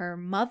and her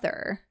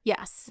mother.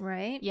 Yes.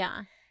 Right?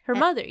 Yeah. Her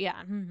mother,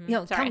 yeah.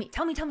 Mm-hmm.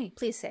 Tell me,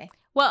 please say.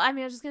 Well, I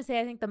mean, I was just going to say,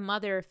 I think the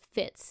mother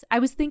fits. I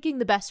was thinking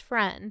the best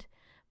friend,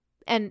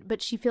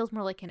 but she feels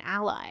more like an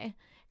ally.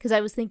 Because I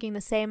was thinking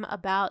the same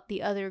about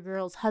the other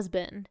girl's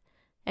husband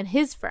and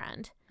his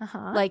friend.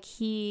 Uh-huh. Like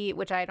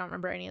which I don't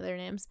remember any of their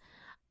names.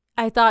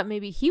 I thought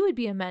maybe he would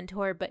be a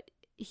mentor, but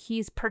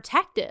he's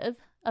protective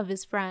of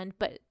his friend.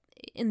 But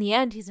in the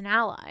end, he's an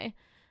ally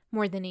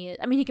more than he is.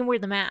 I mean, he can wear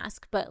the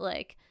mask, but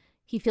like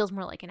he feels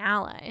more like an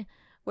ally.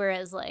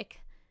 Whereas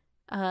like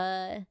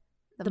the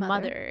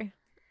mother,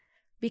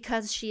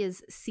 because she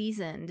is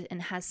seasoned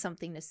and has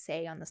something to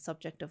say on the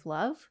subject of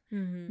love,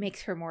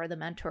 makes her more the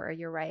mentor.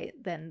 You're right.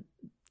 Than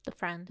the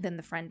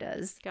friend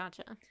does.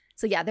 Gotcha.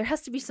 So yeah, there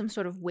has to be some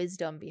sort of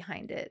wisdom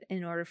behind it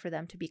in order for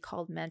them to be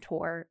called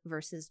mentor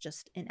versus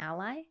just an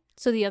ally.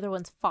 So the other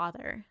one's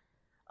father.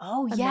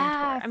 Oh,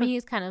 yeah. Mentor. I mean,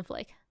 he's kind of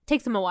like,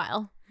 takes him a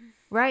while.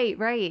 Right.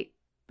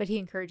 But he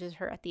encourages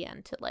her at the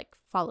end to like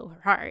follow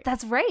her heart.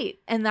 That's right.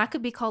 And that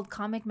could be called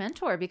comic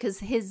mentor because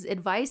his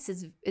advice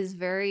is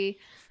very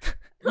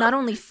not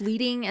only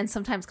fleeting and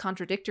sometimes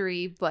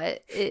contradictory,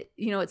 but it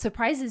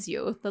surprises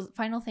you. The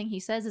final thing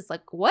he says is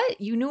like, what?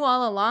 You knew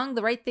all along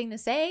the right thing to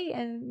say?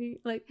 And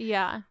like,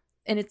 yeah.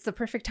 And it's the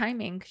perfect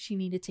timing. She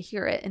needed to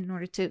hear it in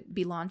order to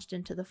be launched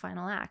into the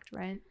final act,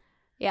 right?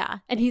 Yeah.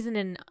 And he's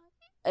in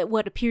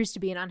what appears to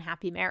be an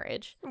unhappy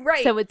marriage.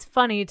 Right. So it's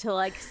funny to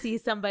like see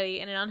somebody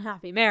in an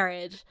unhappy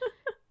marriage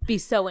be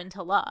so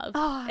into love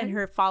and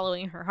her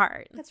following her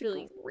heart. That's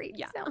really a great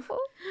example.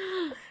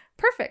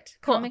 Perfect.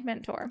 Cool. Comic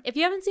mentor. If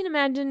you haven't seen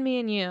Imagine Me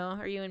and You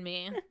or You and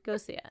Me, go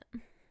see it.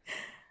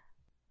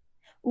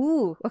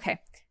 Ooh, okay.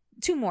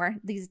 2 more.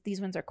 These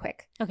ones are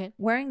quick. Okay.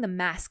 Wearing the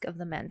mask of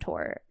the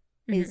mentor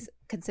is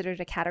considered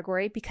a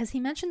category because he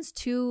mentions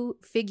 2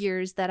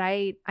 figures that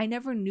I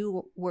never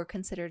knew were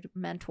considered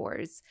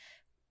mentors.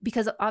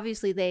 Because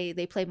obviously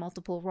they play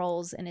multiple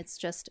roles and it's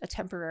just a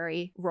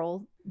temporary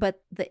role.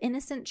 But the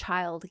innocent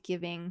child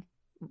giving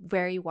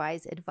very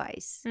wise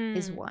advice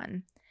is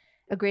one.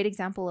 A great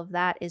example of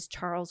that is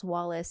Charles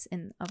Wallace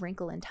in A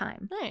Wrinkle in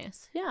Time.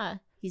 Nice. Yeah.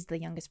 He's the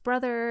youngest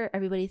brother.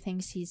 Everybody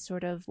thinks he's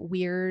sort of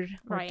weird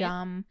or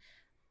dumb.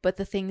 But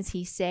the things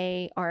he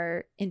say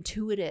are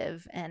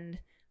intuitive and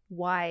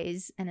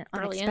wise and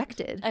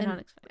unexpected.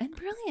 And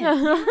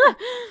brilliant.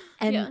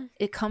 And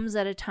it comes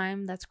at a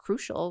time that's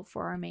crucial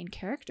for our main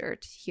character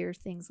to hear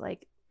things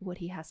like what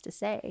he has to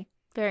say.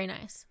 Very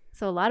nice.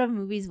 So a lot of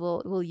movies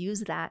will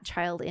use that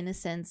child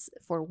innocence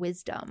for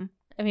wisdom.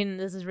 I mean,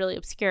 this is really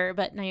obscure,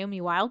 but Naomi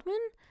Wildman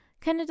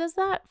kind of does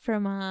that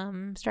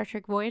from Star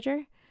Trek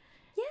Voyager.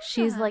 Yeah.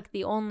 She's like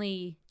the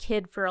only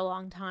kid for a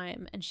long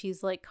time, and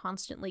she's like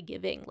constantly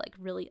giving like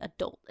really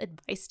adult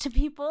advice to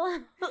people.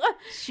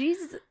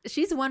 She's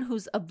the one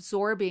who's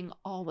absorbing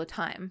all the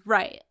time.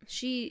 Right.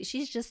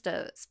 She's just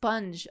a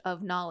sponge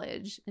of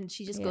knowledge, and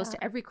she just goes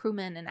to every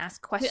crewman and asks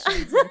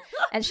questions,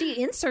 and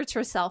she inserts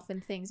herself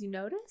in things, you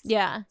notice?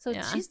 Yeah. So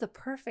she's the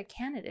perfect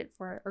candidate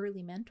for an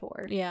early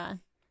mentor. Yeah.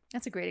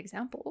 That's a great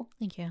example.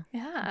 Thank you.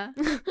 Yeah.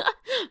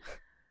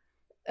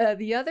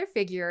 The other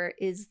figure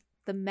is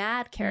the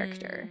mad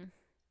character.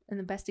 And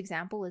the best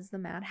example is the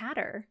Mad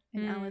Hatter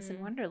in Alice in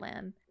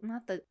Wonderland.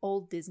 Not the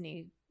old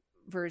Disney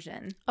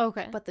version.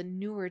 Okay. But the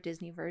newer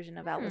Disney version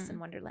of Alice in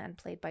Wonderland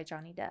played by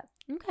Johnny Depp.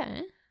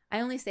 Okay. I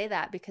only say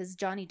that because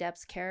Johnny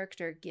Depp's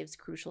character gives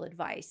crucial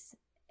advice.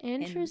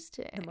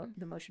 Interesting. In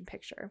the motion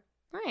picture.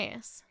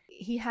 Nice.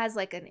 He has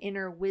like an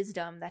inner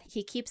wisdom that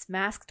he keeps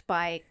masked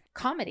by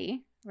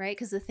comedy, right?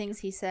 Because the things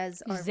he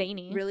says are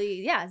zany.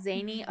 Really,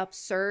 zany,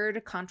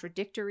 absurd,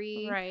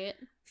 contradictory. Right.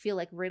 Feel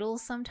like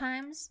riddles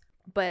sometimes.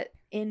 But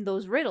in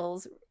those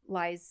riddles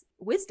lies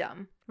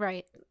wisdom.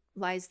 Right.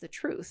 Lies the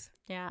truth.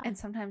 Yeah. And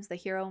sometimes the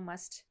hero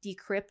must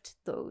decrypt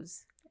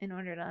those in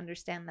order to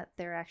understand that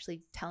they're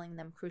actually telling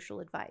them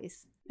crucial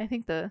advice. I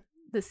think the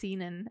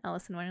scene in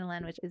Alice in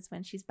Wonderland, which is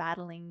when she's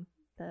battling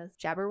the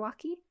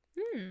Jabberwocky.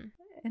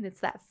 And it's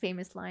that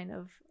famous line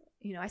of,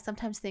 I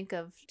sometimes think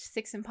of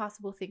 6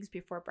 impossible things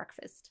before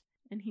breakfast.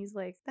 And he's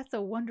like, that's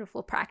a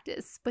wonderful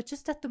practice, but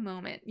just at the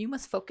moment, you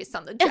must focus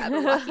on the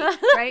Jabberwocky,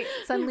 right?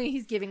 Suddenly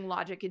he's giving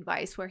logic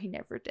advice where he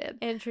never did.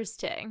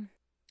 Interesting.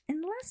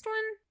 And the last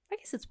one, I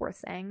guess it's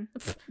worth saying.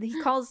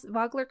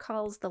 Vogler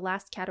calls the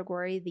last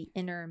category the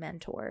inner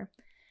mentor.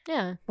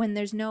 Yeah. When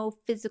there's no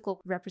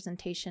physical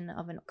representation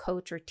of a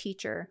coach or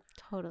teacher.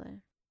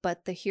 Totally.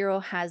 But the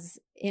hero has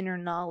inner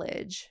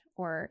knowledge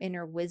or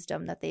inner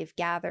wisdom that they've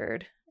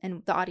gathered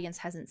and the audience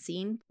hasn't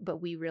seen, but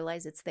we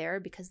realize it's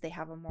there because they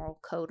have a moral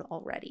code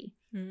already.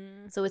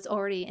 So it's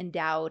already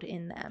endowed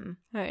in them.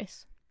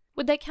 Nice.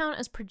 Would that count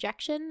as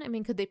projection? I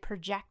mean, could they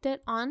project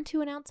it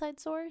onto an outside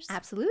source?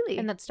 Absolutely.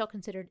 And that's still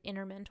considered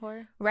inner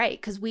mentor? Right,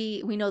 because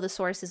we know the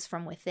source is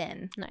from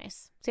within.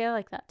 Nice. See, I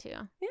like that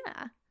too.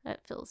 Yeah.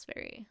 That feels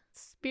very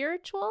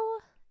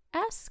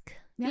spiritual-esque,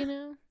 you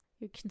know?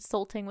 You're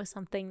consulting with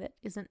something that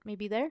isn't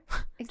maybe there.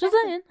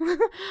 Exactly.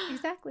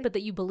 Exactly. But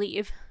that you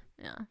believe.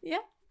 Yeah. Yeah.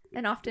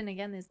 And often,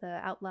 again, there's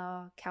the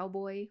outlaw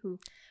cowboy who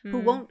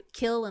won't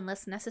kill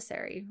unless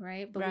necessary,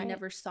 right? But we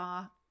never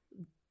saw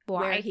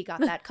where he got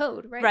that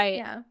code, right? Right.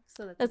 Yeah.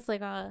 So that's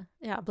like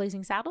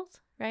Blazing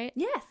Saddles, right?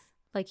 Yes.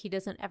 Like he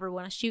doesn't ever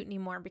want to shoot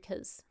anymore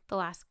because the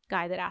last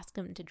guy that asked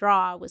him to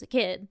draw was a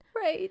kid.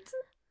 Right.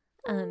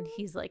 And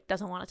he's like,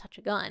 doesn't want to touch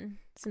a gun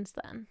since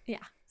then.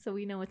 Yeah. So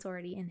we know it's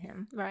already in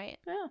him. Right.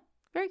 Yeah.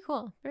 Very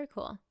cool. Very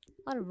cool.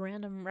 A lot of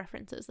random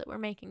references that we're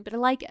making, but I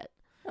like it.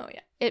 Oh,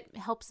 yeah. It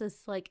helps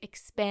us like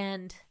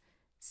expand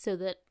so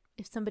that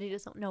if somebody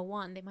doesn't know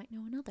one, they might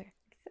know another.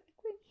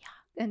 Exactly.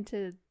 Yeah. And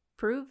to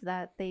prove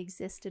that they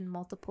exist in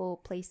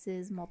multiple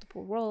places,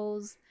 multiple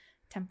roles,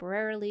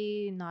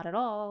 temporarily, not at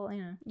all.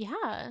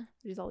 Yeah.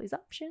 There's all these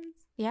options.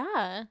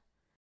 Yeah.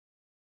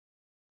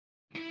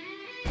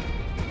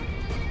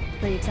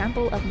 The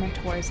example of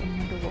mentors in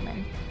Wonder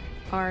Woman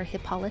are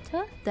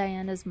Hippolyta,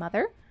 Diana's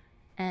mother,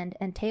 and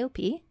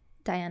Antiope,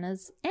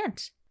 Diana's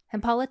aunt.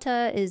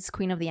 Hippolyta is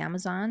queen of the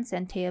Amazons.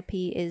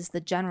 Antiope is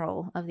the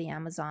general of the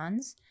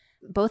Amazons.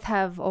 Both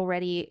have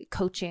already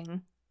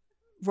coaching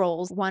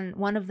roles.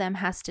 One of them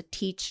has to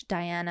teach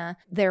Diana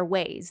their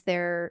ways,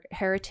 their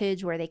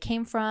heritage, where they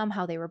came from,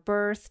 how they were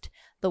birthed,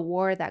 the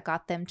war that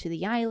got them to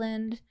the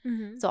island.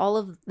 Mm-hmm. So all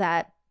of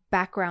that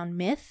background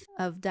myth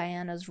of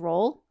Diana's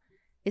role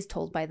is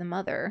told by the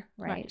mother,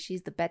 right?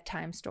 She's the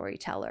bedtime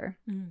storyteller.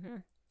 Mm-hmm.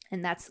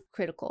 And that's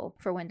critical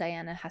for when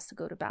Diana has to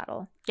go to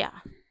battle. Yeah.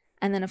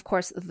 And then, of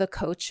course, the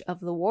coach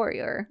of the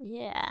warrior.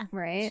 Yeah.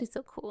 Right? She's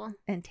so cool.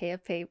 And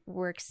Antiope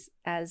works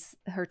as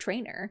her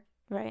trainer.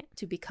 Right.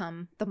 To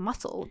become the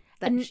muscle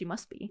that she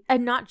must be.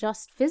 And not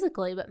just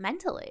physically, but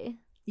mentally.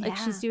 Yeah. Like,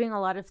 she's doing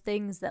a lot of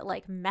things that,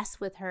 like, mess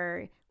with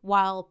her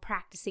while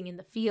practicing in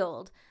the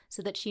field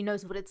so that she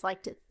knows what it's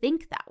like to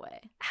think that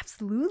way.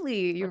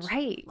 Absolutely. You're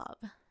right. I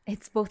love.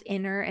 It's both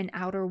inner and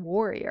outer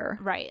warrior.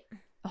 Right.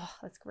 Oh,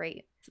 that's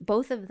great.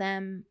 Both of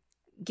them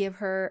give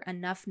her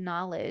enough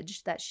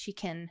knowledge that she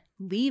can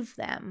leave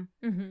them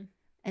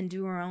and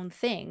do her own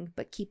thing,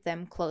 but keep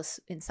them close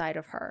inside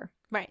of her.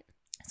 Right.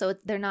 So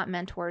they're not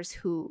mentors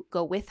who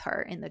go with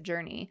her in the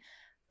journey,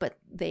 but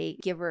they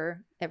give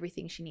her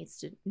everything she needs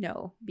to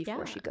know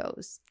before she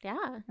goes.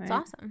 Yeah, it's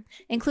awesome.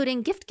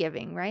 Including gift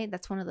giving, right?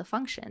 That's one of the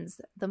functions.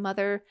 The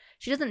mother,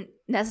 she doesn't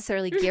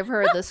necessarily give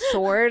her the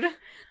sword.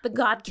 The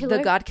God Killer.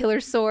 The God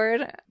Killer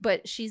sword,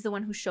 but she's the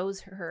one who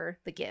shows her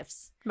the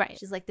gifts. Right.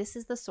 She's like, this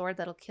is the sword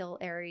that'll kill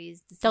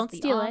Ares. This Don't is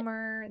steal the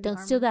armor, it. Don't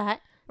steal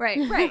that.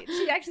 Right.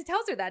 She actually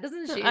tells her that,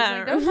 doesn't she? She's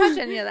like, don't touch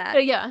any of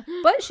that. Yeah.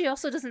 But she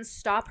also doesn't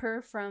stop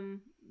her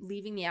from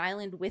leaving the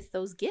island with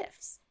those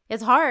gifts.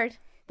 It's hard,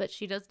 but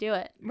she does do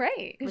it.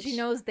 Right. Because she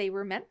knows they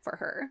were meant for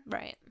her.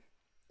 Right.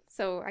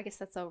 So I guess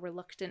that's a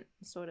reluctant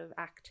sort of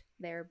act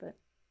there, but...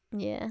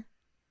 Yeah.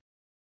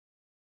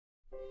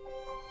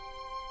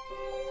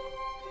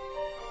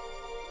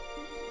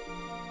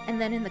 And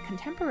then in the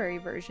contemporary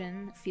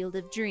version, Field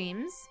of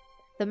Dreams,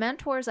 the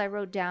mentors I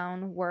wrote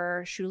down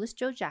were Shoeless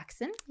Joe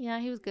Jackson. Yeah,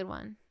 he was a good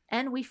one.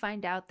 And we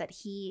find out that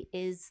he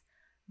is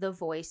the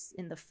voice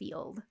in the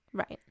field.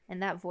 Right.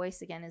 And that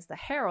voice, again, is the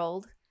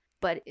herald,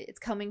 but it's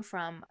coming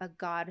from a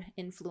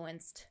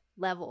God-influenced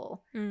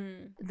level.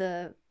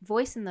 The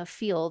voice in the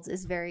fields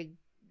is very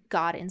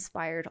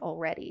God-inspired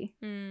already,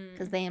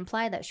 because they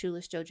imply that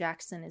Shoeless Joe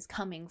Jackson is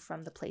coming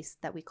from the place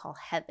that we call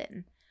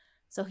heaven.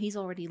 So he's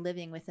already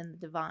living within the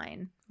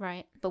divine.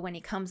 Right. But when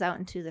he comes out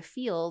into the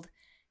field,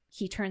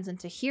 he turns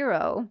into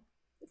Hero,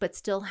 but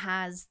still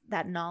has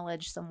that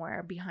knowledge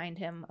somewhere behind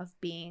him of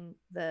being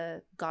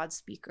the God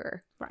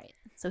speaker. Right.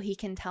 So he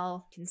can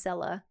tell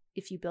Kinsella,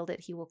 if you build it,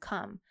 he will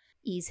come.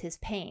 Ease his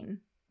pain.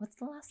 What's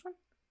the last one?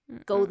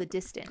 Go the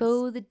distance.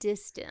 Go the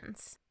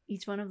distance.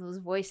 Each one of those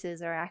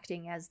voices are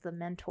acting as the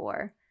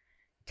mentor.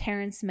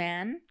 Terrence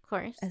Mann, of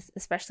course,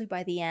 especially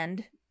by the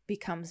end,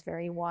 becomes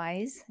very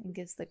wise and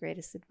gives the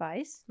greatest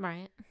advice.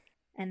 Right.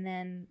 And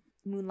then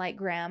Moonlight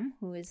Graham,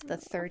 who is the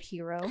third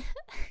hero.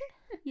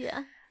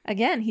 Yeah.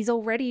 Again, he's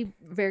already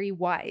very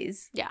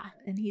wise. Yeah.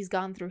 And he's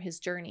gone through his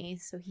journey,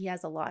 so he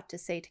has a lot to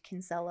say to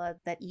Kinsella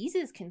that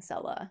eases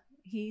Kinsella.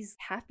 He's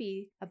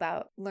happy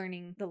about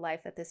learning the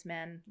life that this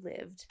man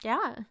lived.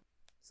 Yeah.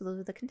 So those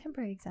are the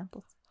contemporary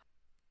examples.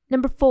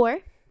 Number 4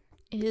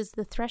 is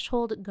the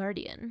Threshold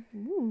Guardian.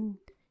 Ooh.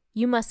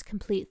 You must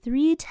complete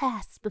 3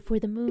 tasks before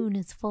the moon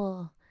is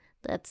full.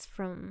 That's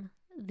from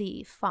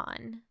the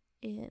Faun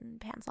in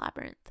Pan's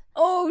Labyrinth.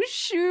 Oh,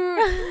 shoot.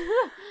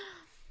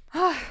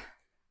 I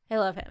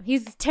love him.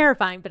 He's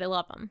terrifying, but I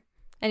love him.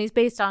 And he's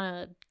based on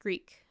a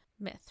Greek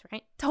myth,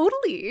 right?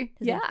 Totally.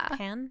 Is it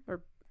Pan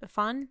or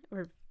Faun?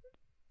 Or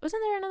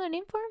wasn't there another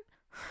name for him?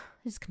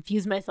 I just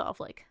confused myself,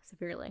 like,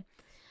 severely.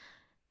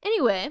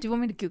 Anyway. Do you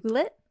want me to Google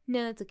it?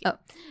 No, that's okay.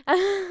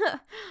 Oh.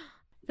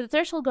 The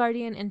Threshold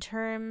Guardian, in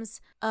terms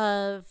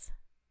of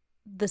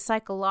the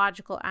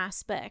psychological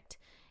aspect,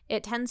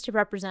 it tends to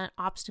represent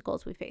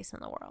obstacles we face in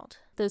the world.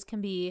 Those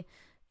can be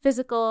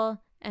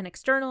physical and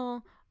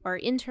external or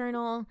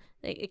internal.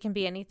 It can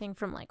be anything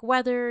from like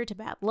weather to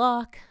bad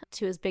luck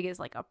to as big as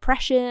like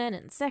oppression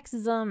and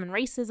sexism and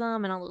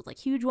racism and all those like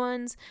huge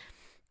ones.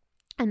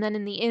 And then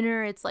in the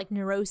inner, it's like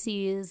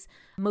neuroses,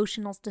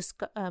 emotional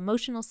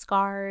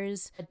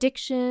scars,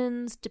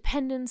 addictions,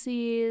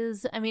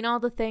 dependencies. I mean, all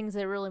the things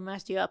that really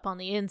mess you up on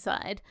the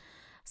inside.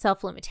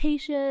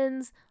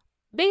 Self-limitations.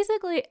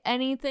 Basically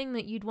anything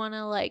that you'd want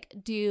to like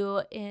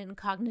do in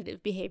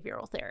cognitive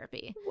behavioral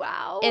therapy.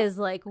 Wow. Is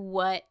like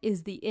what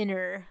is the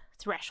inner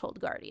Threshold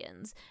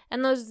Guardians.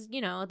 And those,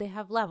 you know, they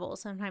have levels.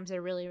 Sometimes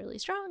they're really, really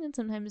strong and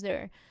sometimes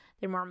they're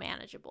more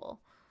manageable.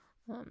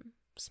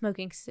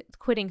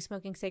 Quitting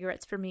smoking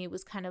cigarettes for me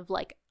was kind of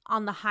like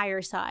on the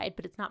higher side,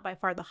 but it's not by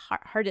far the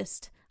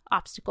hardest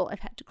obstacle I've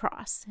had to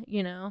cross,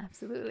 you know?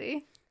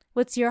 Absolutely.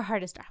 What's your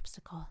hardest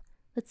obstacle?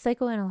 Let's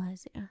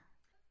psychoanalyze you.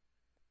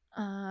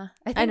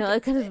 I know I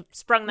could have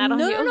sprung that on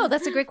you. No,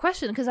 that's a great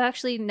question, because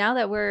actually now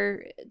that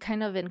we're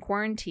kind of in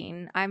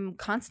quarantine, I'm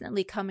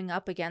constantly coming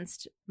up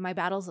against my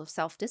battles of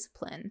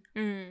self-discipline.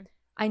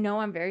 I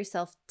know I'm very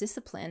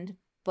self-disciplined,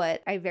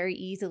 but I very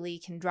easily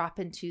can drop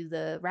into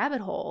the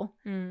rabbit hole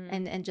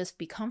and just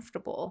be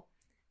comfortable.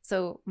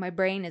 So my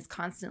brain is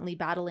constantly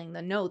battling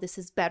no, this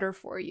is better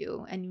for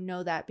you. And you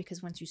know that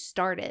because once you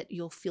start it,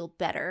 you'll feel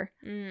better.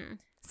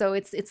 So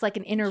it's like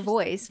an inner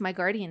voice. My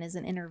guardian is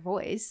an inner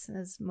voice,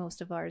 as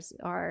most of ours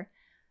are.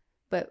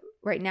 But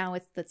right now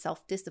it's the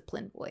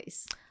self-disciplined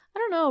voice. I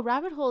don't know.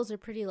 Rabbit holes are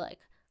pretty like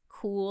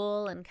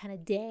cool and kind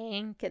of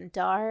dank and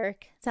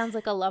dark. Sounds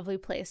like a lovely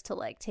place to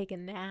like take a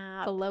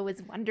nap. Below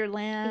is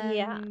Wonderland.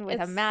 Yeah, with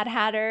a Mad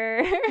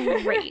Hatter.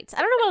 Great.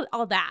 I don't know about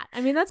all that.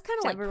 I mean, that's kind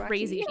of like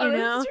crazy, you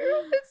know? That's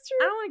true.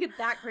 I don't want to get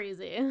that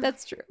crazy.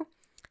 That's true.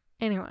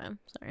 Anyway,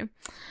 sorry.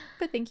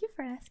 But thank you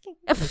for asking.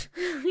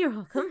 You're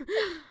welcome.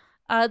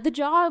 The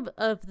job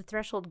of the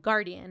Threshold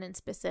Guardian in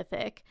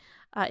specific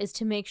is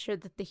to make sure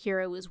that the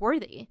hero is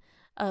worthy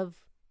of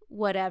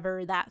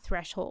whatever that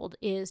threshold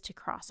is to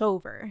cross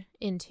over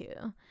into.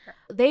 Sure.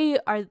 They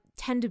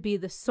tend to be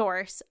the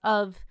source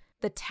of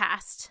the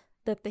test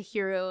that the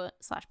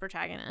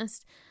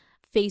hero/protagonist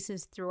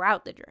faces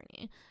throughout the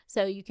journey.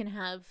 So you can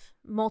have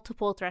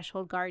multiple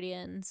Threshold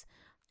Guardians,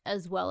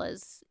 as well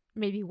as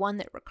maybe one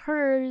that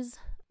recurs.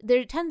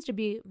 There tends to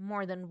be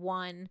more than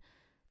one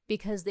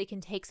because they can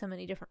take so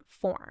many different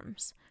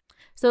forms.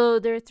 So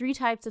there are 3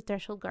 types of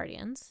Threshold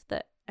Guardians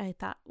that I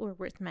thought were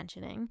worth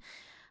mentioning.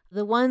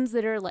 The ones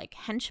that are like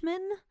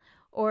henchmen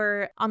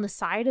or on the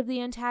side of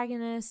the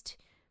antagonist,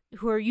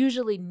 who are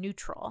usually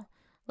neutral.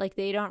 Like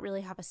they don't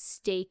really have a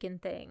stake in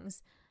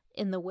things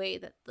in the way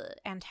that the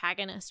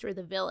antagonist or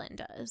the villain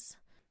does.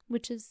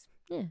 which is,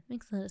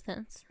 makes a lot of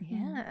sense.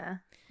 Yeah.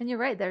 And you're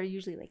right. They're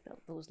usually like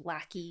those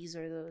lackeys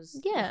or those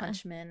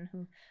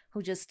henchmen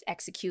who just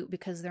execute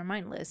because they're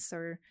mindless,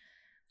 or,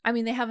 I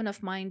mean, they have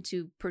enough mind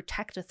to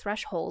protect a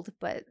threshold,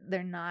 but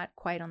they're not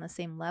quite on the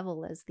same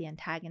level as the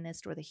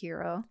antagonist or the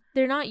hero.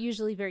 They're not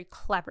usually very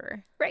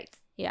clever. Right.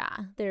 Yeah.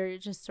 They're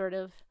just sort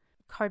of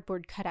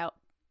cardboard cutout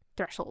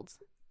thresholds,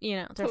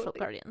 threshold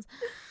guardians.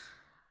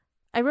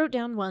 I wrote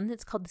down one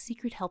that's called the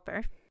Secret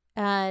Helper,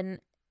 and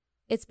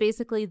it's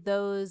basically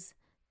those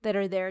that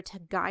are there to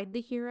guide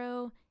the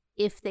hero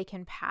if they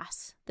can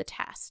pass the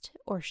test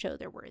or show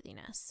their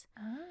worthiness.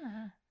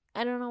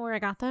 I don't know where I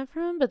got that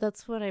from, but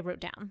that's what I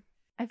wrote down.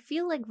 I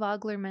feel like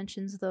Vogler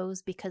mentions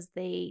those because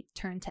they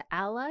turn to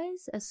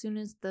allies as soon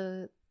as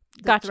the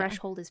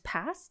threshold is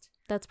passed.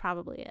 That's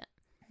probably it.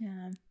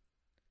 Yeah.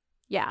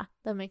 Yeah,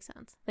 that makes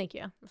sense. Thank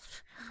you.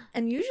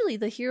 And usually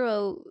the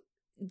hero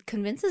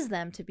convinces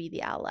them to be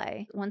the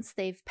ally once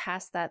they've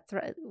passed that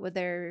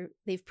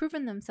they've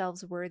proven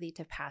themselves worthy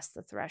to pass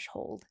the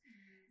threshold.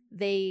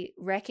 They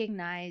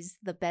recognize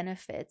the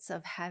benefits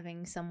of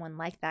having someone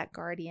like that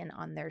guardian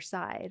on their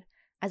side,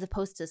 as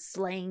opposed to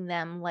slaying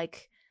them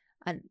like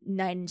a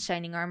knight in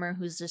shining armor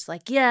who's just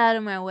like, get out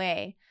of my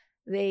way.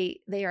 They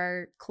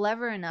are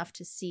clever enough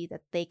to see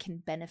that they can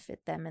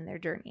benefit them in their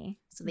journey,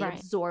 so they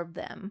absorb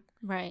them,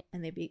 right?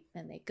 And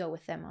they go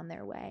with them on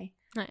their way.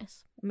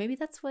 Nice. Maybe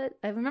that's what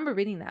I remember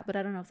reading that, but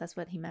I don't know if that's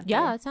what he meant.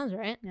 Yeah, that sounds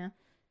right. Yeah.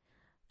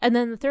 And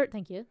then the third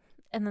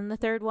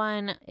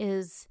one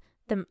is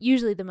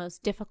usually the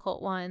most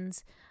difficult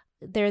ones.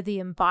 They're the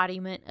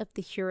embodiment of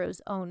the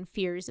hero's own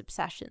fears,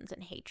 obsessions,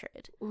 and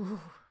hatred. Ooh.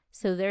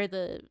 So they're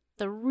the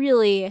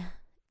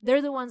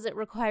ones that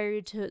require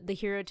the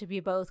hero to be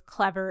both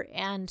clever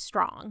and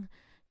strong,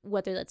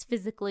 whether that's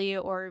physically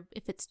or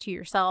if it's to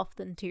yourself,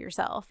 then to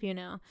yourself,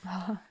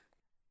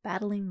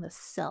 Battling the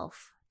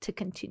self to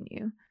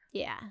continue.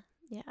 Yeah.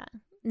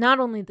 Not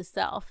only the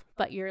self,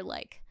 but you're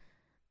like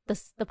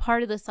the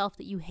part of the self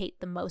that you hate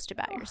the most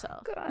about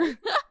yourself. God.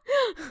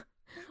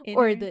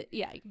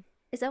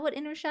 Is that what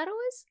inner shadow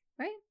is?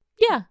 Right?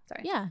 Yeah.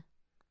 Sorry. Yeah.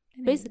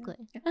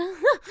 Basically. Yeah.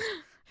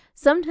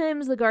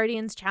 Sometimes the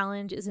Guardian's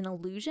challenge is an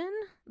illusion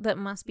that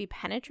must be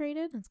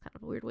penetrated. That's kind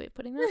of a weird way of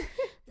putting that.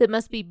 That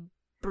must be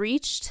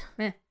breached.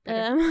 When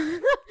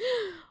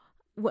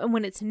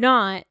it's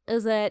not,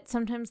 is that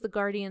sometimes the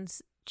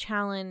Guardian's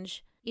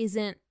challenge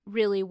isn't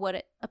really what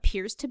it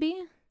appears to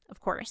be, of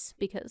course,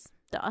 because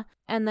duh.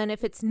 And then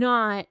if it's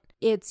not,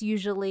 it's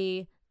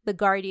usually the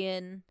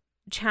Guardian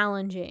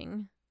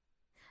challenging.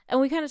 And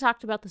we kind of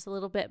talked about this a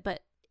little bit,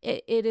 but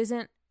it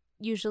isn't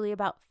usually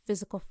about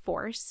physical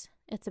force.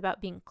 It's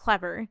about being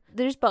clever.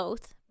 There's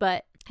both,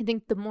 but I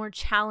think the more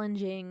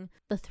challenging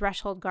the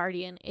Threshold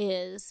Guardian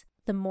is,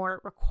 the more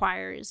it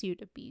requires you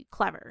to be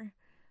clever,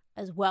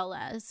 as well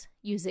as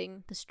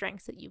using the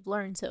strengths that you've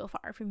learned so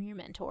far from your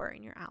mentor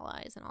and your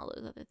allies and all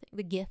those other things,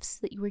 the gifts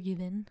that you were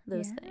given,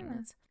 those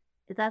things.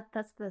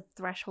 That's the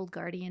Threshold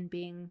Guardian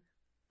being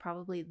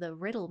probably the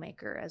riddle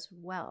maker as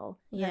well.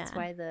 Yeah. That's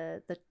why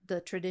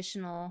the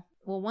traditional,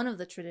 one of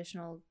the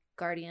traditional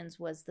guardians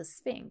was the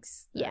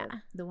Sphinx.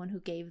 The one who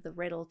gave the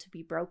riddle to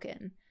be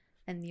broken.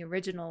 And the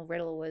original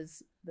riddle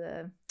was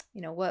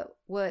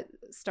what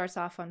starts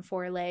off on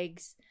 4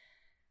 legs,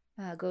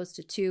 goes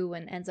to 2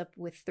 and ends up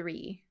with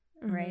 3,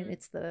 right?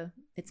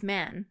 It's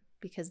man,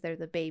 because they're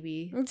the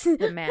baby,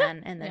 the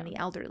man, and then the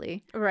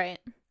elderly. Right.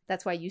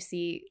 That's why you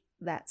see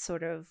that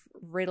sort of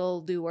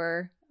riddle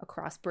doer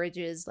across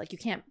bridges. Like, you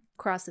can't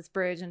cross this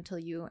bridge until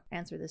you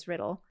answer this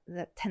riddle.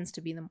 That tends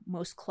to be the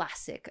most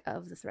classic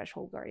of the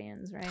Threshold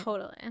Guardians, right?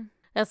 Totally.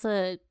 That's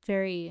a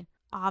very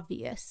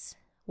obvious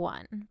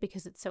one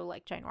because it's so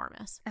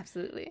ginormous.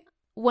 Absolutely.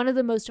 One of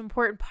the most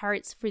important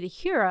parts for the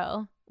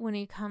hero when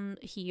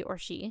he or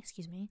she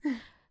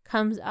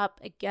comes up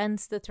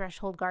against the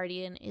Threshold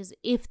Guardian is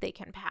if they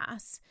can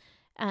pass,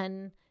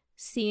 and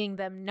seeing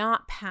them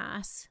not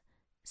pass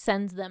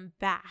sends them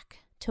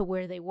back to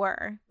where they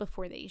were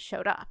before they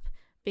showed up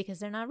because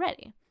they're not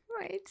ready.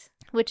 Right.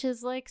 Which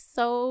is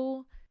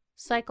so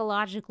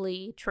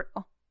psychologically true.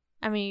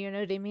 I mean, you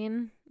know what I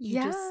mean?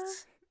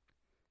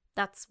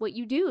 That's what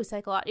you do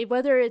psychologically,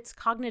 whether it's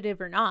cognitive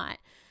or not.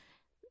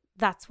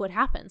 That's what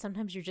happens.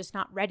 Sometimes you're just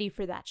not ready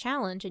for that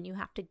challenge and you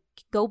have to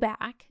go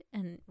back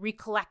and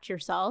recollect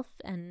yourself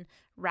and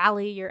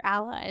rally your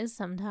allies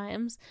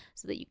sometimes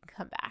so that you can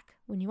come back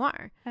when you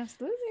are.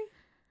 Absolutely.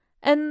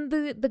 And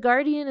the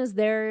Guardian is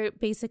there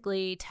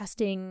basically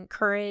testing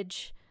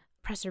courage,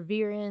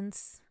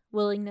 perseverance,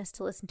 willingness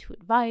to listen to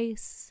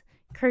advice,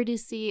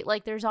 courtesy.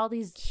 There's all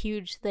these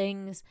huge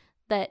things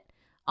that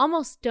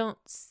almost don't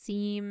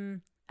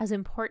seem as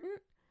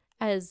important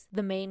as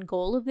the main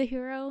goal of the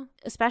hero,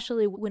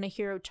 especially when a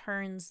hero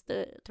turns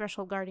the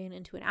Threshold Guardian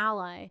into an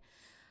ally.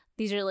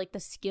 These are the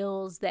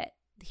skills that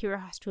the hero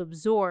has to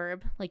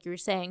absorb, like you were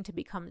saying, to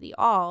become the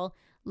all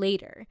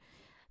later.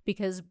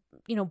 Because,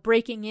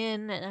 breaking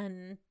in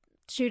and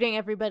shooting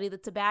everybody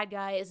that's a bad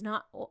guy is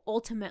not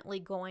ultimately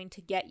going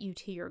to get you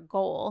to your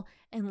goal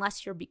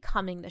unless you're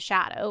becoming the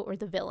shadow or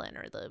the villain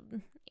or the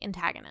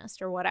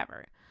antagonist or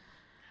whatever.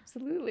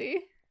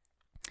 Absolutely.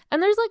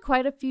 And there's like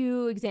quite a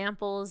few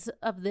examples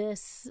of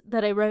this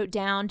that I wrote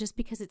down just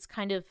because it's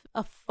kind of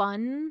a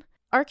fun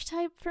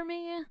archetype for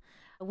me.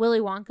 Willy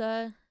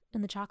Wonka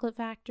in the Chocolate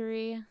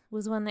Factory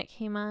was one that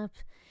came up.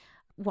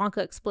 Wonka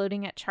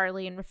exploding at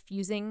Charlie and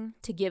refusing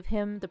to give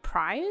him the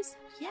prize.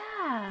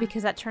 Yeah.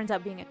 Because that turns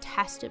out being a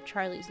test of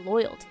Charlie's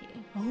loyalty.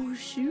 Oh,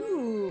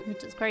 shoot.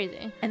 Which is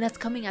crazy. And that's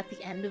coming at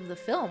the end of the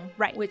film.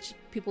 Right. Which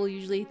people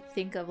usually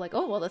think of like,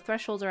 oh, well, the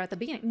thresholds are at the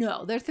beginning.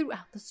 No, they're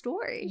throughout the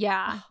story.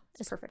 Yeah. Oh,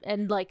 it's perfect.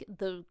 And like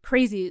the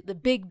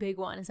big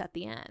one is at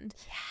the end,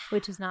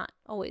 which is not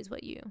always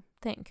what you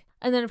think.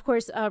 And then, of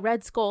course,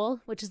 Red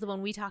Skull, which is the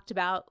one we talked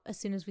about as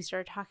soon as we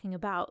started talking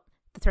about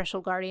the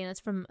Threshold Guardian. It's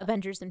from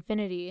Avengers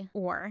Infinity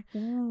War.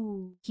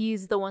 Ooh.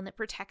 He's the one that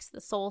protects the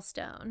Soul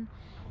Stone.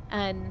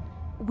 And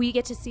we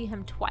get to see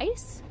him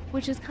twice,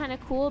 which is kind of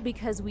cool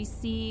because we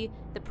see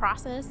the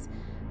process.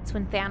 It's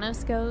when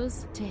Thanos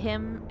goes to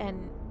him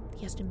and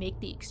he has to make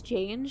the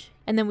exchange.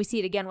 And then we see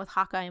it again with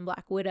Hawkeye and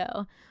Black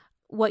Widow.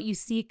 What you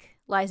seek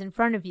lies in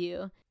front of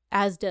you,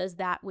 as does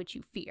that which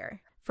you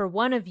fear. For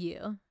one of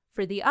you,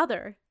 for the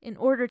other, in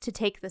order to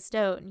take the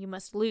stone, you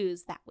must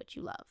lose that which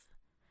you love.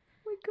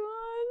 Oh my God.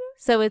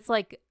 So it's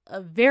like a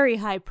very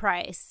high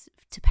price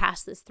to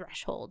pass this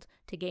threshold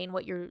to gain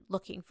what you're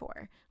looking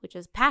for, which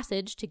is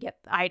passage to get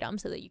the item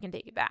so that you can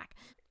take it back.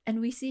 And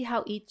we see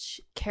how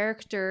each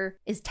character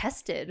is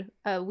tested.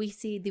 We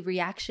see the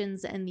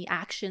reactions and the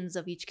actions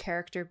of each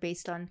character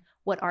based on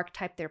what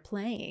archetype they're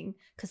playing.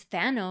 Because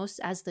Thanos,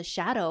 as the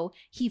Shadow,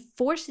 he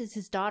forces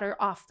his daughter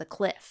off the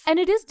cliff. And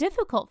it is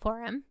difficult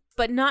for him,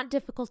 but not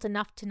difficult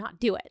enough to not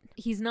do it.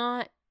 He's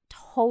not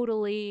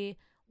totally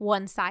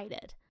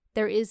one-sided.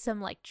 There is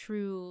some like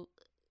true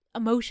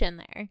emotion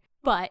there,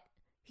 but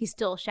he's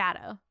still a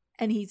Shadow.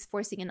 And he's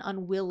forcing an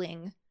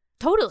unwilling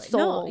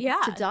soul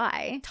to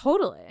die.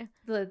 Totally.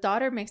 The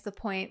daughter makes the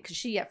point because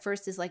she at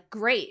first is like,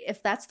 great,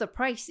 if that's the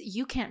price,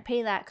 you can't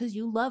pay that because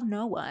you love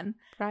no one.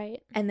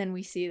 Right. And then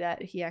we see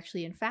that he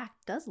actually, in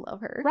fact, does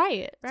love her.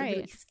 Right, It's a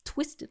really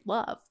twisted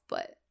love,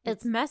 but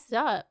it's messed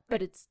up,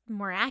 but it's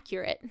more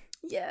accurate.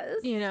 Yes.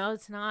 You know,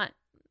 it's not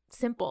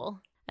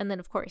simple. And then,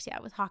 of course,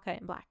 with Hawkeye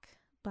and Black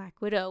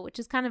Widow, which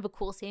is kind of a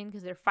cool scene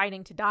because they're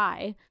fighting to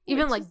die.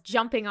 Even like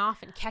jumping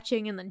off and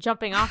catching and then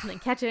jumping off and then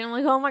catching. I'm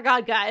like, oh my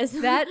God, guys.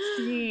 That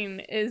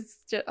scene is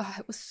just,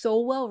 it was so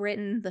well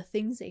written. The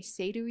things they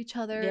say to each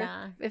other.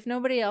 Yeah. If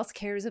nobody else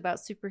cares about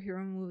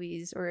superhero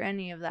movies or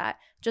any of that,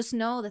 just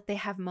know that they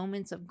have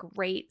moments of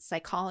great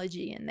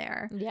psychology in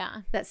there.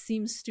 Yeah. That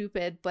seems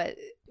stupid, but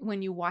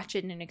when you watch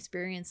it and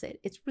experience it,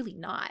 it's really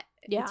not.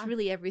 Yeah. It's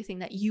really everything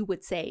that you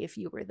would say if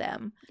you were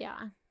them. Yeah.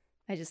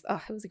 it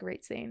was a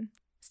great scene.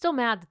 Still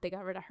mad that they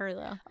got rid of her,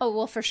 though. Oh,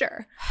 well, for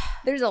sure.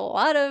 There's a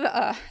lot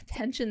of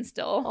tension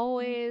still.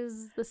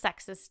 Always the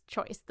sexist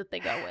choice that they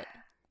go with.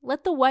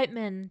 Let the white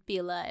man be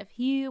alive.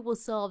 He will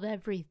solve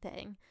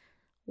everything.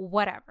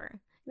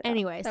 Whatever. Yeah,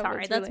 anyway,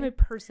 sorry. That's really... my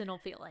personal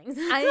feelings.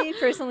 I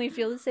personally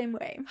feel the same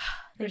way.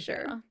 For Thank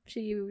sure.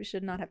 You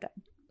should not have died.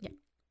 Yeah.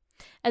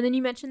 And then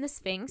you mentioned the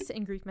Sphinx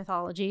in Greek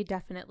mythology,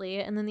 definitely.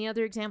 And then the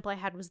other example I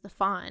had was the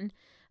Faun,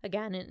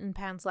 again, in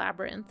Pan's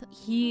Labyrinth.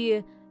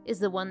 He is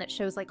the one that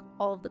shows like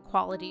all of the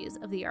qualities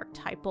of the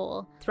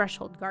archetypal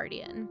Threshold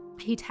Guardian.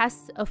 He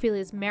tests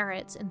Ophelia's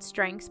merits and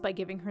strengths by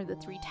giving her the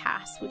 3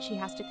 tasks which she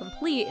has to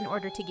complete in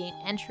order to gain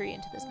entry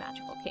into this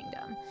magical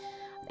kingdom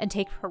and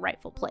take her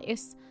rightful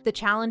place. The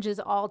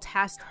challenges all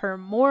test her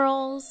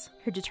morals,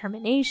 her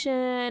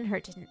determination, her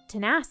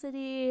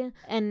tenacity,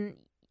 and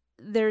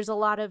there's a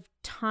lot of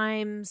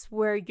times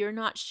where you're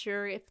not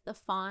sure if the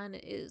Faun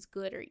is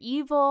good or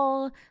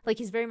evil. Like,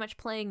 he's very much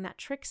playing that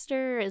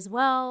trickster as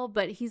well,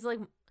 but he's like,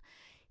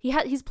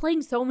 he's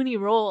playing so many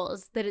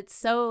roles that it's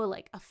so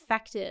like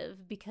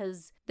effective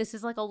because this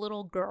is like a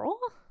little girl.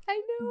 I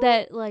know.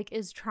 That like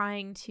is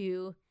trying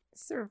to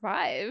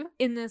survive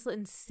in this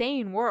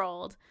insane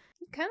world.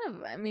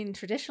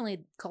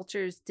 Traditionally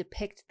cultures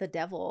depict the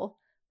devil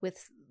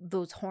with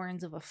those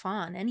horns of a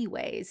faun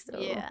anyways. So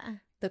yeah.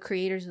 The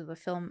creators of the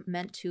film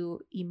meant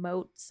to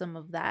emote some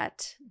of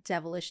that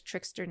devilish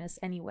tricksterness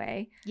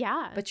anyway.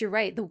 Yeah. But you're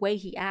right. The way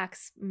he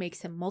acts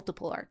makes him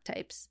multiple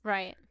archetypes.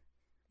 Right.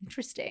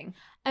 Interesting.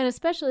 And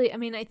especially,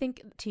 I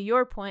think to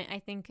your point,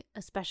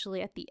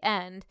 especially at the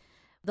end,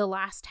 the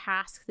last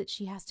task that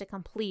she has to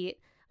complete,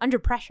 under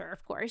pressure,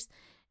 of course,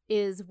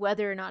 is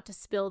whether or not to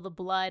spill the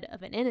blood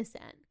of an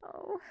innocent.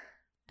 Oh.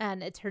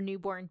 And it's her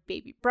newborn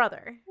baby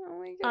brother. Oh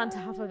my God. On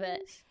top of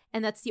it.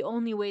 And that's the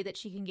only way that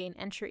she can gain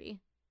entry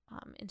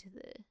into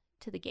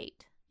the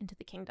gate, into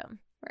the kingdom.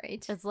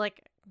 Right. It's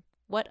like,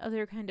 what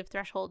other kind of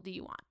threshold do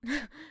you want?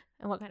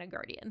 And what kind of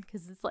guardian?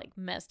 Because it's like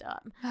messed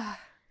up.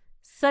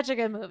 Such a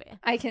good movie.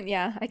 I can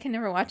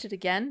never watch it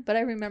again, but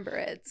I remember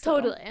it.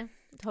 So.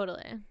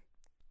 Totally.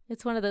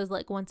 It's one of those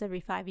like once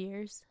every 5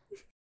 years.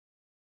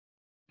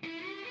 So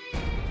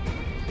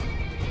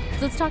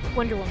let's talk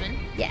Wonder Woman.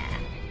 Yeah.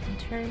 In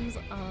terms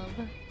of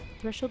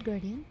Threshold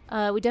Guardian,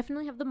 we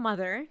definitely have the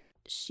mother.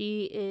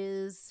 She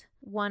is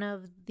one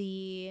of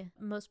the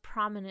most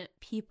prominent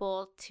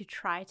people to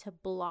try to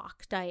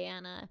block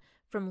Diana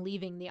from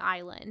leaving the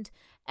island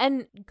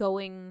and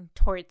going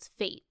towards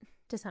fate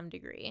to some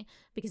degree,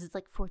 because it's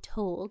like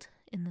foretold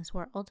in this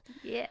world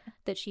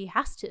that she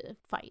has to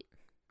fight.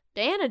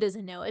 Diana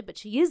doesn't know it, but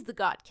she is the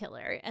god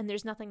killer, and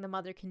there's nothing the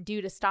mother can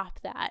do to stop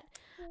that.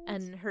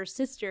 And her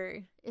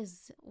sister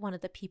is one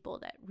of the people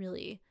that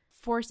really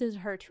forces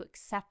her to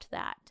accept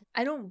that.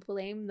 I don't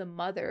blame the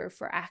mother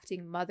for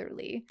acting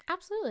motherly.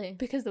 Absolutely.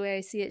 Because the way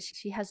I see it,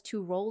 she has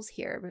two roles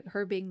here.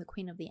 Her being the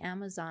queen of the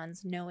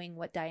Amazons, knowing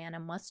what Diana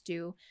must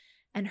do,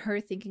 and her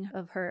thinking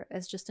of her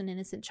as just an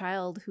innocent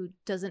child who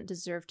doesn't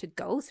deserve to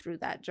go through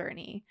that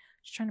journey.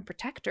 She's trying to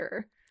protect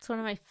her. It's one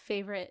of my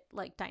favorite,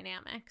 like,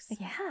 dynamics.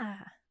 Yeah.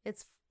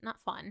 It's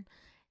not fun.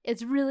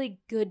 It's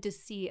really good to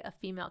see a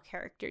female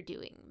character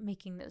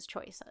making those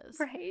choices.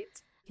 Right.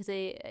 Because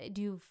I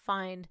do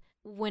find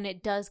when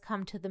it does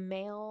come to the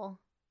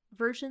male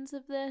versions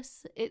of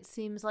this, it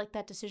seems like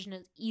that decision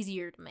is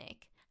easier to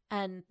make.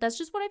 And that's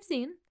just what I've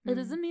seen. That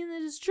doesn't mean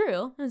that it's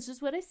true. It's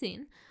just what I've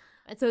seen.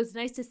 And so it's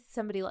nice to see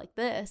somebody like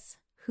this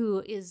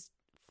who is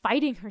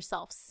fighting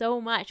herself so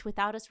much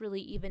without us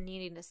really even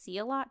needing to see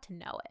a lot to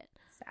know it.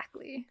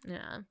 Exactly.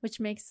 Yeah. Which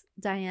makes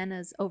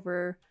Diana's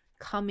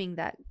overcoming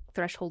that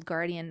threshold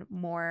guardian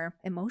more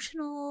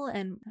emotional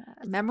and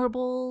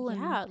memorable.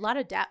 Yeah, a lot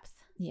of depth.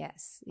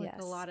 Yes,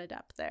 like a lot of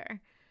depth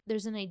there.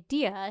 There's an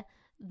idea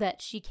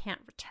that she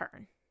can't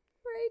return.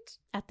 Right.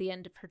 At the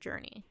end of her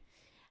journey.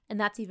 And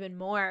that's even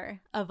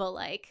more of a,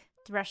 like,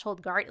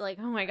 threshold guard, like,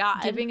 oh my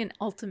God. Giving an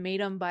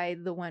ultimatum by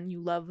the one you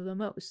love the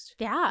most.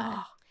 Yeah.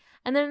 Oh.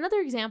 And then another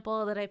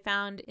example that I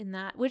found in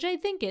that, which I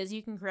think is,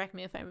 you can correct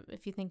me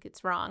if you think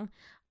it's wrong,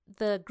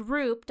 the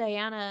group,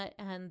 Diana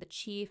and the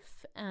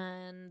chief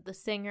and the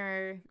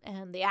singer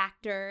and the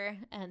actor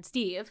and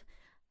Steve,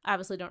 I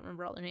obviously don't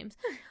remember all their names,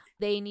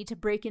 they need to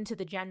break into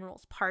the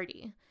general's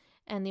party.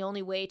 And the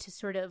only way to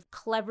sort of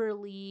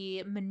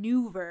cleverly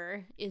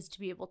maneuver is to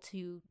be able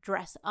to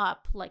dress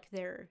up like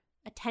their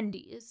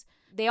attendees.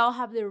 They all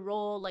have their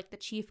role, like the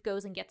chief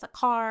goes and gets a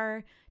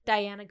car,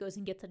 Diana goes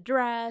and gets a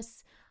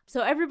dress.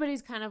 So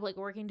everybody's kind of like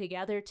working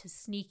together to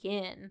sneak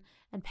in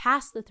and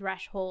pass the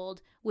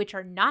threshold, which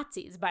are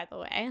Nazis, by the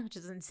way, which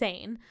is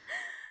insane,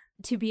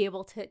 to be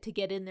able to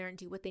get in there and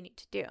do what they need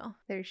to do.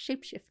 They're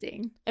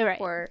shape-shifting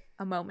for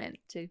a moment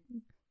to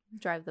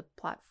drive the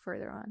plot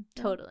further on.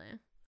 Totally.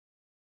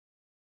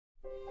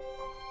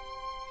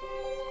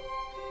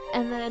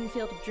 And then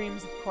Field of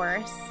Dreams, of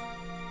course.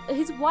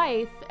 His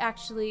wife,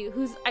 actually,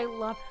 I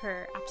love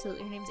her,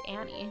 absolutely. Her name's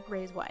Annie,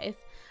 Ray's wife.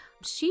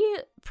 She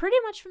pretty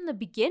much from the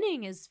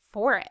beginning is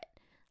for it.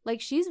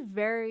 Like, she's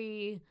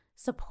very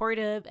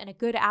supportive and a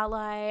good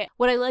ally.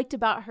 What I liked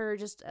about her,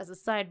 just as a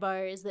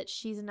sidebar, is that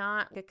she's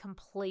not a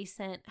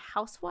complacent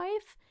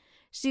housewife.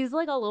 She's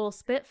like a little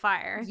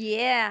spitfire.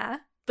 Yeah.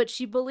 But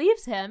she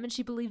believes him and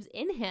she believes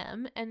in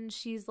him, and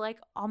she's like,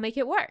 I'll make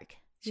it work.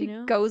 She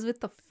goes with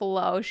the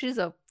flow. She's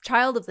a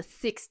child of the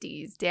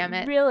 60s, damn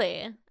it.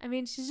 Really. I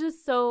mean, she's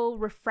just so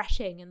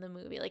refreshing in the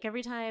movie. Like,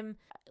 every time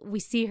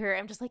we see her,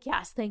 I'm just like,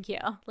 yes, thank you.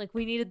 Like,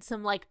 we needed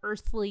some, like,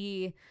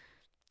 earthly,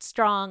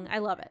 strong. I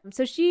love it.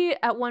 So she,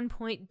 at one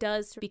point,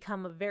 does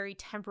become a very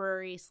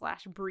temporary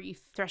 /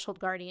 brief threshold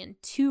guardian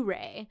to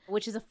Ray,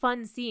 which is a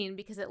fun scene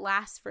because it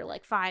lasts for,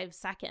 like, 5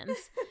 seconds.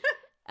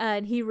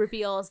 And he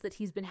reveals that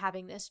he's been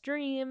having this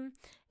dream.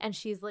 And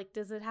she's like,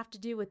 does it have to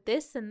do with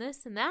this and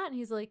this and that? And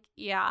he's like,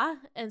 yeah.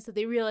 And so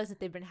they realize that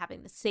they've been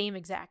having the same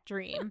exact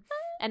dream.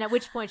 And at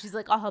which point she's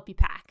like, I'll help you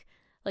pack.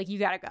 Like, you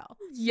gotta go.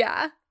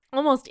 Yeah.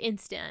 Almost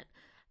instant.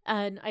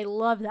 And I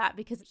love that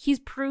because he's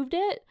proved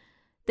it,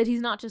 that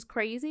he's not just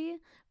crazy,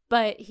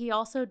 but he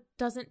also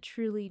doesn't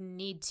truly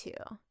need to.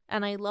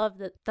 And I love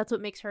that that's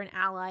what makes her an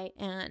ally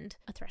and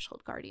a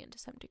threshold guardian to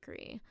some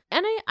degree.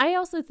 And I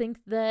also think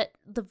that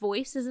the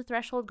voice is a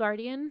threshold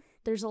guardian.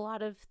 There's a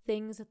lot of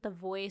things that the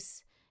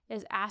voice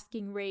is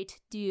asking Ray to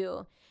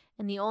do.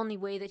 And the only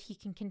way that he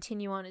can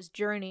continue on his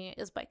journey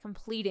is by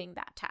completing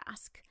that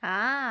task.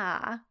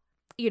 Ah.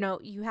 You know,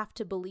 you have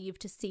to believe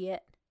to see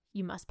it.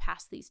 You must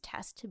pass these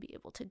tests to be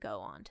able to go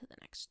on to the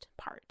next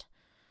part.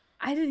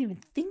 I didn't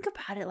even think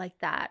about it like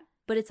that.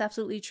 But it's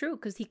absolutely true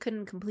because he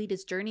couldn't complete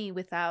his journey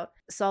without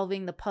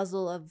solving the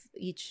puzzle of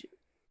each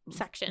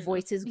section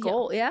voice's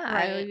goal. Yeah.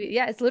 Right.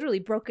 Yeah, it's literally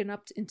broken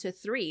up into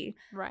 3.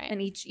 Right.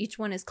 And each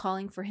one is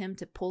calling for him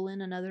to pull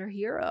in another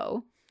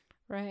hero.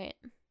 Right.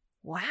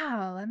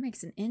 Wow, that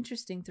makes an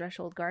interesting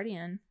threshold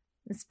guardian,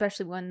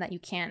 especially one that you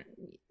can't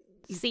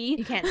see.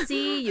 You can't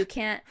see, you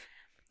can't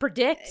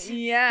predict.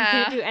 Yeah. You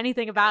can't do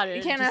anything about it.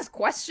 You can't ask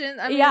questions.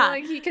 I mean,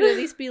 like, he could at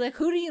least be like,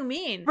 who do you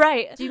mean?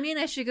 Right. Do you mean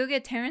I should go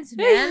get Terrence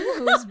Mann,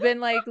 who's been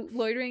like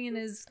loitering in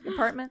his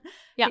apartment?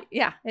 Yeah.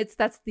 Yeah.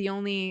 That's the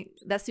only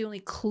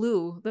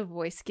clue the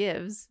voice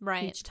gives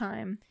each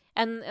time.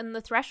 And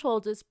the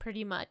threshold is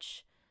pretty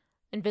much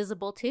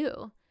invisible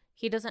too.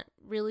 He doesn't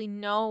really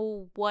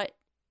know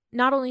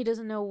not only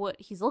doesn't know what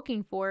he's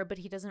looking for, but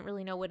he doesn't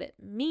really know what it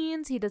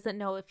means. He doesn't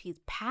know if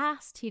he's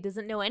passed. He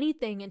doesn't know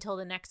anything until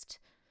the next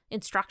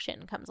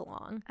instruction comes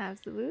along.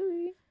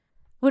 Absolutely.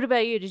 What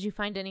about you? Did you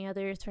find any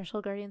other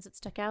threshold guardians that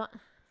stuck out?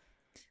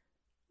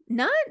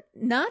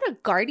 Not a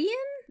guardian,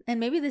 and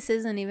maybe this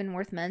isn't even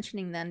worth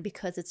mentioning then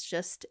because it's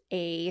just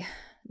a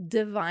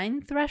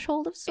divine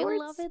threshold of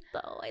sorts. I love it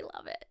though. I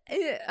love it.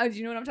 Do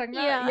you know what I'm talking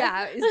about?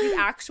 Yeah. Is the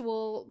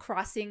actual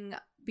crossing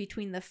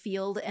between the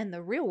field and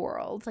the real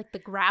world. It's like the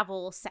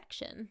gravel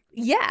section.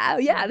 Yeah.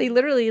 They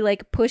literally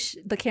like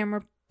the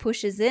camera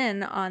pushes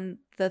in on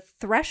the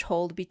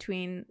threshold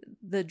between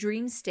the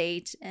dream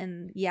state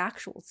and the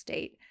actual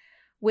state,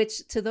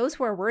 which to those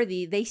who are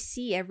worthy, they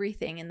see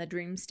everything in the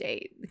dream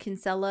state.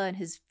 Kinsella and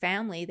his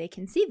family, they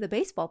can see the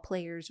baseball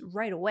players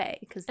right away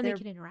because they're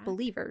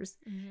believers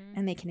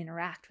and they can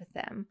interact with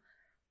them.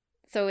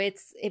 So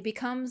it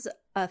becomes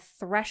a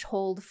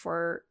threshold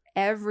for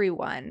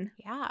everyone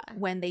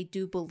when they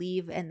do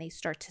believe and they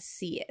start to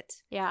see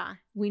it. Yeah.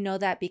 We know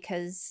that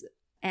because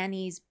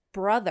Annie's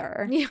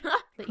brother,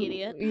 the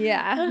idiot.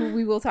 Who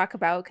we will talk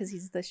about because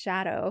he's the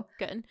shadow.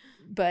 Good.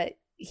 But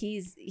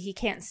he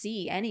can't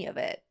see any of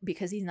it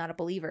because he's not a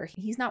believer.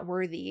 He's not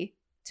worthy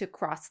to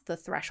cross the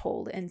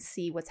threshold and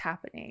see what's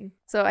happening.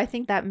 So I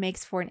think that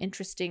makes for an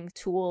interesting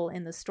tool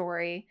in the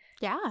story.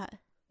 Yeah.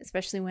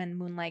 Especially when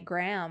Moonlight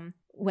Graham,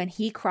 when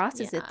he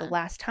crosses it the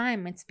last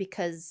time, it's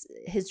because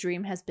his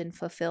dream has been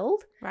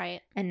fulfilled.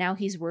 Right. And now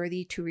he's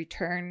worthy to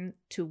return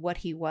to what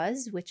he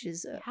was, which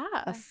is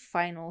a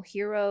final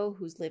hero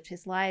who's lived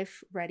his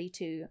life, ready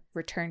to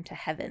return to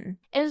heaven.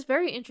 And it's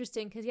very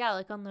interesting because,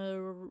 like on the,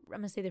 I'm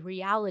going to say the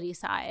reality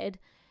side,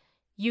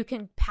 you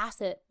can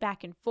pass it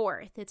back and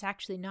forth. It's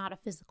actually not a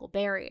physical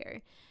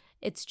barrier.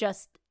 It's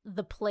just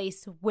the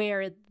place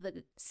where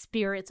the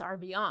spirits are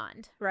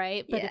beyond,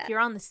 right? But if you're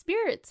on the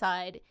spirit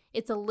side,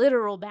 it's a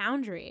literal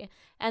boundary.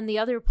 And the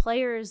other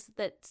players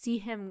that see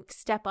him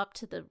step up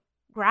to the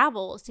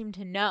gravel seem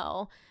to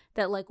know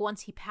that, like,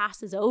 once he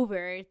passes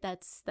over,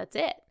 that's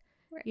it.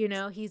 Right. You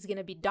know, he's going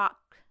to be Doc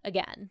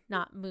again,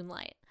 not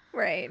Moonlight.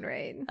 Right.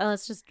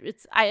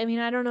 I mean,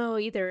 I don't know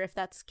either if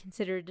that's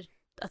considered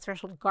a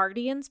threshold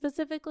guardian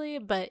specifically,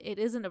 but it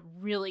isn't a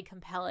really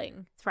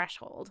compelling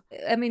threshold.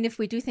 I mean, if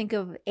we do think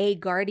of a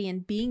guardian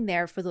being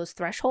there for those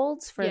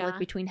thresholds for like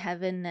between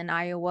heaven and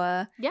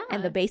Iowa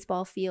and the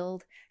baseball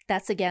field,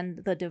 that's again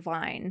the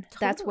divine. Totally.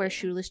 That's where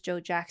Shoeless Joe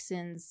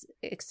Jackson's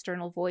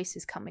external voice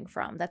is coming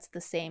from. That's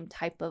the same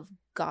type of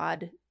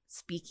God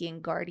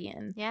speaking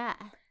guardian. Yeah.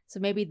 So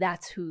maybe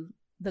that's who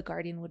the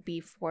guardian would be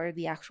for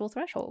the actual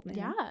threshold.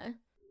 Yeah.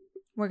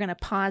 We're going to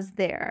pause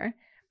there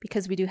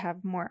because we do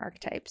have more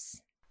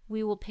archetypes.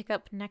 We will pick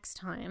up next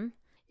time.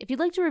 If you'd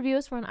like to review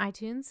us, we're on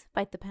iTunes,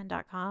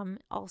 bitethepen.com,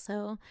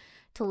 also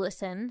to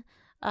listen.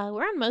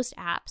 We're on most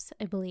apps,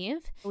 I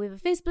believe. We have a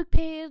Facebook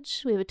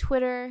page. We have a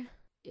Twitter.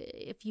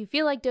 If you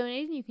feel like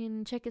donating, you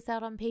can check us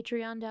out on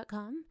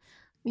patreon.com.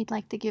 We'd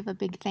like to give a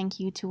big thank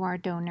you to our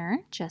donor,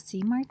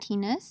 Jesse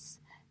Martinez.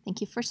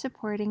 Thank you for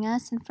supporting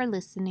us and for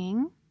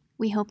listening.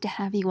 We hope to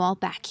have you all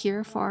back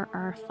here for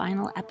our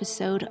final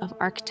episode of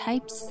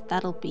Archetypes.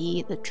 That'll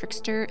be the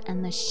Trickster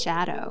and the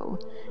Shadow.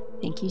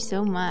 Thank you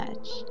so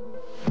much.